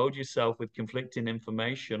overload yourself with conflicting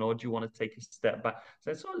information, or do you want to take a step back?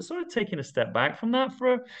 So it's sort of taking a step back from that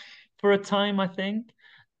for a time, I think,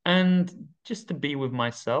 and just to be with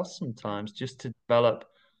myself Yeah. sometimes, just to develop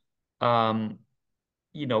um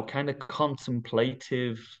kind of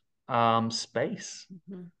contemplative space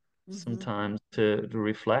Mm-hmm. Mm-hmm. sometimes to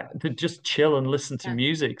reflect, to just chill and listen to Yeah.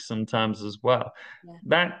 music sometimes as well.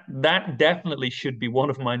 Yeah. That definitely should be one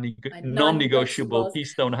of my My non-negotiable non-negotiables.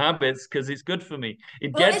 keystone habits because it's good for me.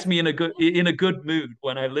 It Well, gets it's me in a good mood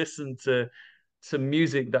when I listen to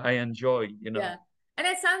music that I enjoy. yeah. And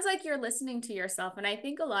it sounds like you're listening to yourself. And I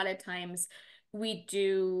think a lot of times we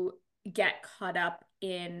do get caught up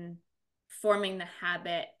in forming the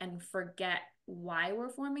habit and forget why we're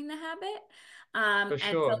forming the habit. For And so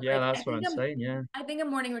sure. Yeah, like that's what I'm saying. Yeah. I think a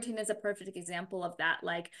morning routine is a perfect example of that.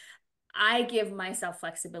 Like I give myself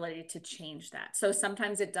flexibility to change that. So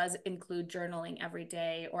sometimes it does include journaling every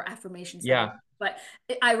day or affirmations every day. Yeah. But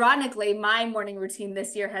ironically, my morning routine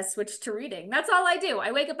this year has switched to reading. That's all I do.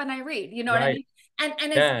 I wake up and I read. You know what I Right. mean? And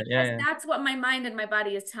it's Yeah, yeah, because yeah. that's what my mind and my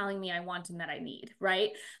body is telling me I want and that I need,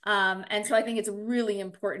 right? And so I think it's really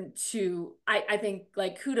important to I think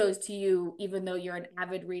like kudos to you, even though you're an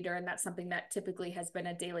avid reader and that's something that typically has been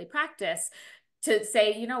a daily practice to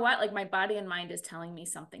say, you know what, like my body and mind is telling me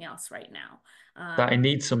something else right now. That I Um,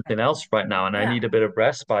 need something else right now and I yeah, need a bit of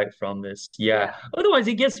respite from this. Yeah. yeah, Otherwise,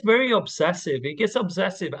 it gets very obsessive. It gets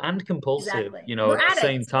obsessive and compulsive, exactly. at We're the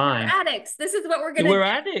same addicts. time. We're addicts. This is what we're gonna We're do,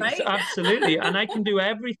 addicts, right? absolutely. And I can do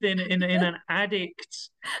everything in an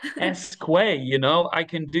addict-esque way, I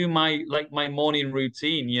can do my morning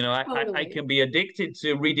routine. I Totally. can be addicted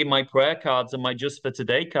to reading my prayer cards and my just for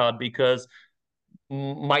today card because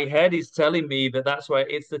my head is telling me that that's why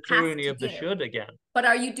it's the Have tyranny to of the do. should again. But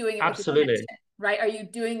are you doing it with Absolutely. intention, right? Are you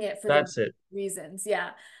doing it for the That's it. reasons?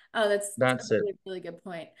 Yeah. Oh, that's a That's it. really, really good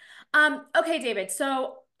point. Okay, David.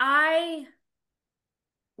 So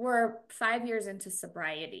we're 5 years into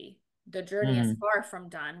sobriety. The journey is Mm. far from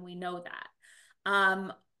done. We know that.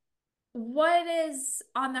 Um, what is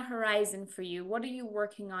on the horizon for you? What are you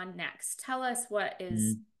working on next? Tell us what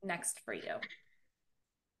is Mm. next for you.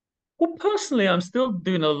 Well, personally, I'm still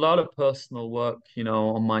doing a lot of personal work,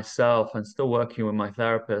 on myself and still working with my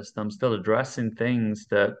therapist. I'm still addressing things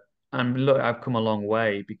that look, I've come a long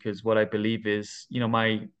way because what I believe is,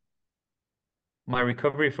 my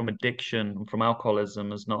recovery from addiction and from alcoholism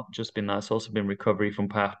has not just been that, it's also been recovery from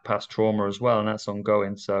past trauma as well, and that's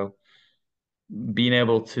ongoing. So being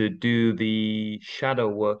able to do the shadow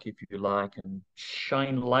work, if you like, and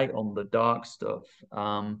shine light on the dark stuff.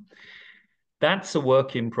 That's a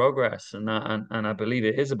work in progress, and I believe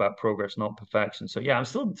it is about progress, not perfection. So yeah, I'm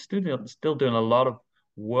still doing a lot of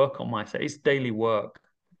work on myself. It's daily work.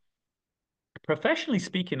 Professionally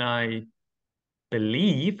speaking, I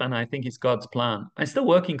believe, and I think it's God's plan. I'm still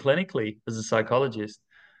working clinically as a psychologist,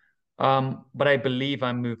 but I believe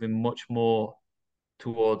I'm moving much more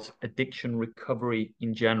towards addiction recovery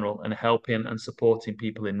in general and helping and supporting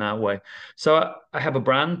people in that way. So I have a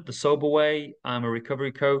brand, The Sober Way. I'm a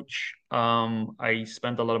recovery coach. I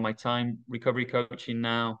spend a lot of my time recovery coaching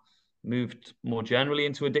now, moved more generally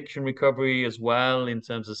into addiction recovery as well, in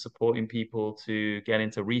terms of supporting people to get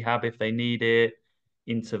into rehab if they need it,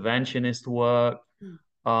 interventionist work. Mm.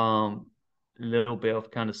 Um, a little bit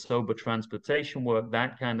of kind of sober transportation work,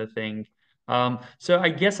 that kind of thing. So I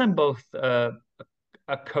guess I'm both a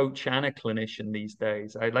coach and a clinician these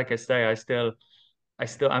days. Like I say,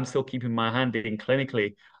 I'm still keeping my hand in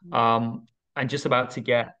clinically. I'm just about to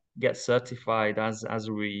get certified as an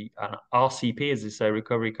RCP, as they say,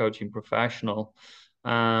 recovery coaching professional.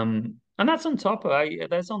 And that's on top of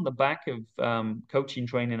that's on the back of coaching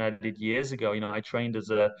training I did years ago. You know, I trained as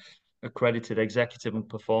a accredited executive and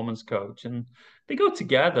performance coach, and they go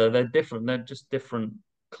together. They're different. They're just different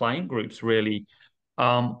client groups, really.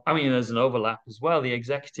 I mean, there's an overlap as well. The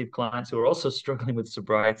executive clients who are also struggling with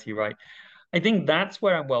sobriety, right? I think that's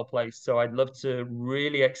where I'm well placed. So I'd love to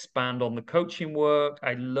really expand on the coaching work.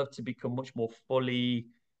 I'd love to become much more fully,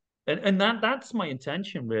 and that's my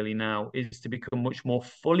intention really now is to become much more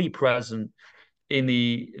fully present in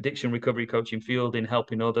the addiction recovery coaching field in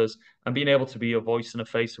helping others and being able to be a voice and a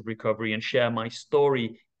face of recovery and share my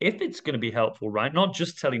story if it's going to be helpful, right? Not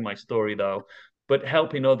just telling my story though, but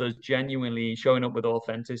helping others genuinely, showing up with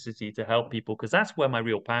authenticity to help people because that's where my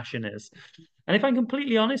real passion is. And if I'm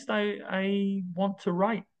completely honest, I want to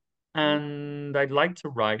write and I'd like to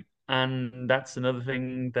write. And that's another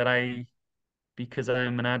thing that because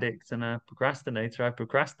I'm an addict and a procrastinator, I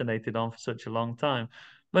procrastinated on for such a long time.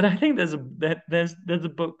 But I think there's a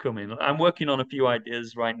book coming. I'm working on a few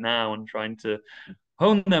ideas right now and trying to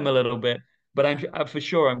hone them a little bit. But Yeah. I'm for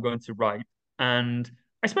sure I'm going to write. And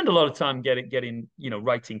I spend a lot of time getting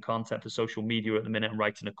writing content for social media at the minute and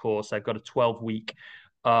writing a course. I've got a 12-week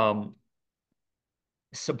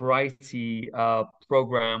sobriety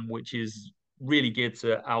program, which is really geared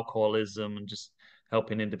to alcoholism and just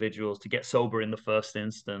helping individuals to get sober in the first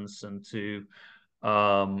instance and to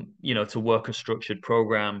work a structured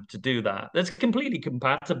program to do that. That's completely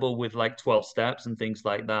compatible with like 12 steps and things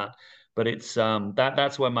like that. But it's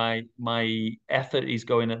that's where my effort is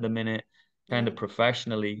going at the minute, kind Mm. of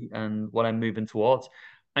professionally and what I'm moving towards.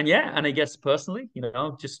 And yeah, and I guess personally,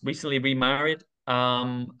 just recently remarried.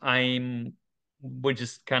 We're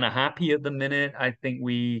just kind of happy at the minute. I think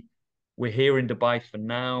we're here in Dubai for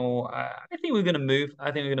now. I think we're gonna move.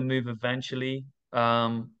 I think we're gonna move eventually.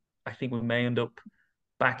 I think we may end up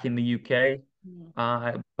back in the UK.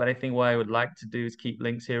 Mm. But I think what I would like to do is keep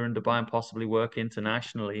links here in Dubai and possibly work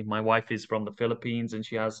internationally. My wife is from the Philippines and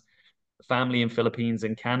she has family in Philippines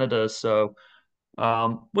and Canada. So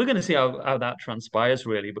we're going to see how that transpires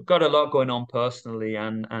really. But got a lot going on personally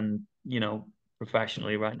and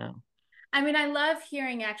professionally right now. I mean, I love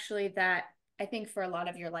hearing actually that I think for a lot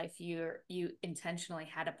of your life you intentionally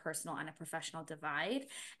had a personal and a professional divide.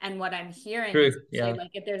 And what I'm hearing is True. actually Yeah.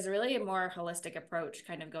 like if there's really a more holistic approach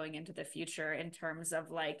kind of going into the future in terms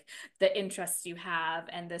of like the interests you have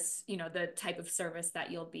and this, the type of service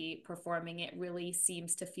that you'll be performing, it really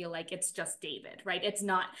seems to feel like it's just David, right? It's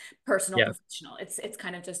not personal, Yeah. professional. It's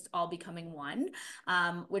kind of just all becoming one,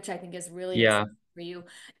 which I think is really exciting Yeah. for you.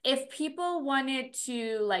 If people wanted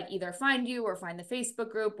to like either find you or find the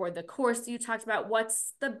Facebook group or the course you talked about,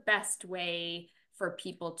 what's the best way for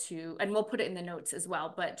people to, and we'll put it in the notes as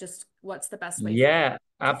well, but just what's the best way for Yeah, to find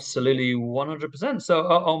you? absolutely, 100%. So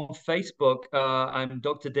on Facebook, I'm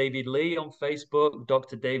Dr. David Lee on Facebook.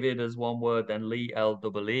 Dr. David as one word, then Lee,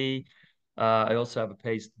 Lee. I also have a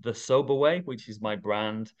page, The Sober Way, which is my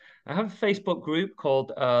brand. I have a Facebook group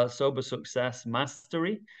called Sober Success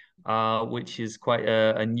Mastery, which is quite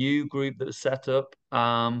a new group that's set up.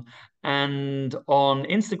 And on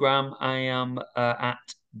Instagram, I am at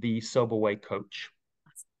the Sober Way Coach.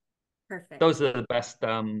 Perfect. Those are the best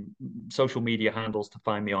social media handles to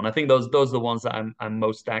find me on. I think those are the ones that I'm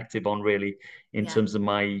most active on really in Yeah. terms of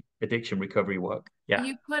my addiction recovery work. Yeah.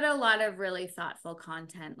 You put a lot of really thoughtful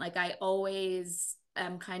content. Like I always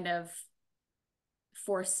am kind of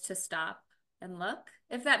forced to stop and look,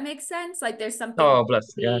 if that makes sense. Like there's something Oh,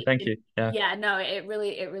 bless. Yeah, really, thank you. Yeah. yeah, no, it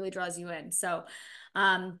really draws you in. So,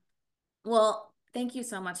 um, well, thank you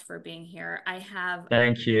so much for being here. I have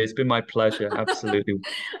Thank you. It's been my pleasure. Absolutely.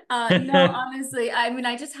 no, honestly, I mean,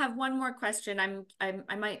 I just have one more question.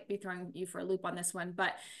 I might be throwing you for a loop on this one,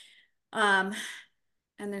 but um,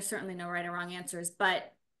 and there's certainly no right or wrong answers,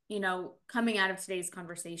 but coming out of today's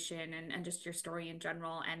conversation and just your story in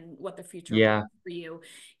general and what the future holds Yeah. for you,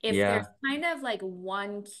 if there's Yeah. kind of like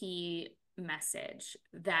one key message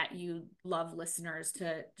that you love listeners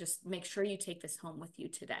to just make sure you take this home with you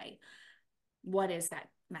today, what is that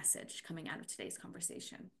message coming out of today's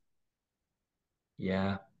conversation?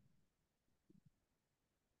 Yeah.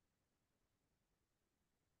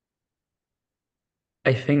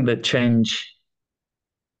 I think that change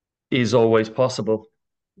is always possible.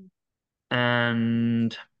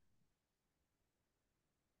 And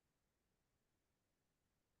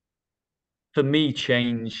for me,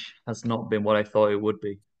 change has not been what I thought it would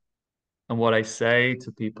be. And what I say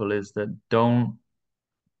to people is that don't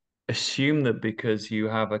assume that because you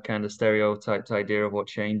have a kind of stereotyped idea of what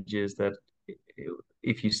change is, that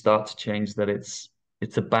if you start to change, that it's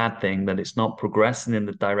a bad thing, that it's not progressing in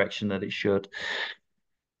the direction that it should.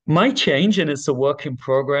 Might change, and it's a work in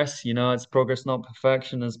progress. It's progress, not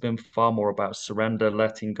perfection, has been far more about surrender,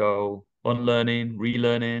 letting go, unlearning,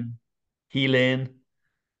 relearning, healing,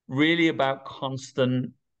 really about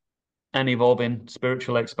constant and evolving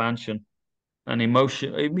spiritual expansion and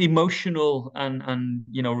emotional and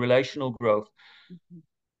relational growth. Mhm.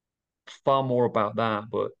 Far more about that,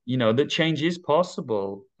 but that change is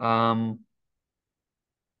possible.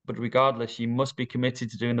 But regardless, you must be committed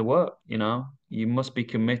to doing the work. You must be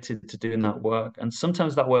committed to doing that work, and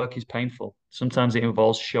sometimes that work is painful. Sometimes it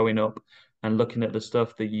involves showing up and looking at the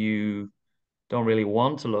stuff that you don't really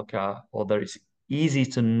want to look at, or that it's easy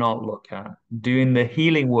to not look at. Doing the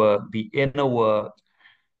healing work, the inner work,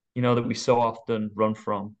 that we so often run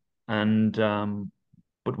from. And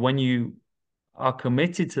but when you are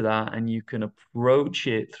committed to that and you can approach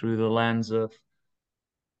it through the lens of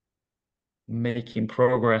making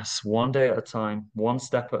progress one day at a time, one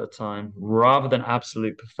step at a time, rather than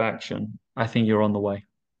absolute perfection, I think you're on the way.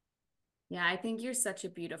 Yeah, I think you're such a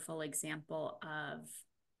beautiful example of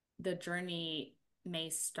the journey may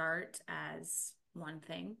start as one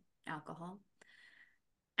thing, alcohol.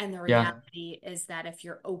 And the Yeah, reality is that if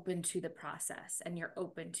you're open to the process and you're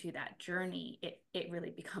open to that journey, it really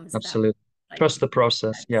becomes about, absolutely. like Trust you the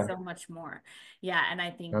process. said, Yeah, so much more. Yeah, and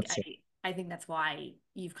that's it. I think that's why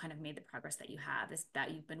you've kind of made the progress that you have, is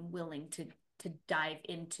that you've been willing to dive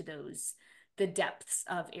into the depths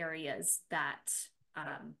of areas that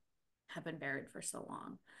have been buried for so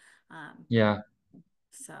long. Um, Yeah,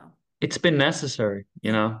 so it's been necessary,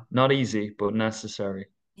 yeah, not easy, but necessary.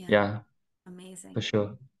 yeah, Yeah, for amazing.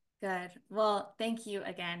 sure. Good. Well, thank you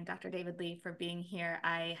again, Dr. David Lee, for being here.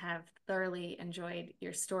 I have thoroughly enjoyed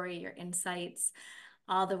your story, your insights,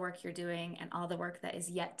 all the work you're doing, and all the work that is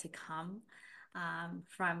yet to come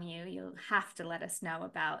from you. You'll have to let us know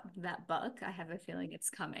about that book. I have a feeling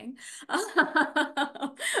it's coming. It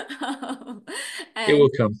And will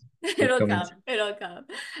come. It's it'll coming. come, it'll come.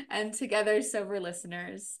 And together, sober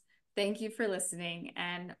listeners, thank you for listening.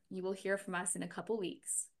 And you will hear from us in a couple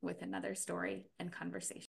weeks with another story and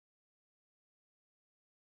conversation.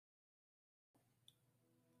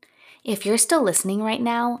 If you're still listening right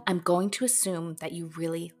now, I'm going to assume that you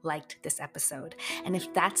really liked this episode. And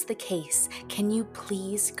if that's the case, can you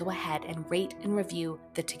please go ahead and rate and review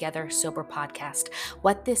the Together Sober podcast?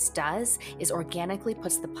 What this does is organically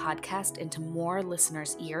puts the podcast into more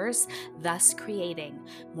listeners' ears, thus creating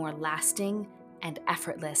more lasting and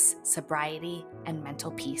effortless sobriety and mental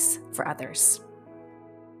peace for others.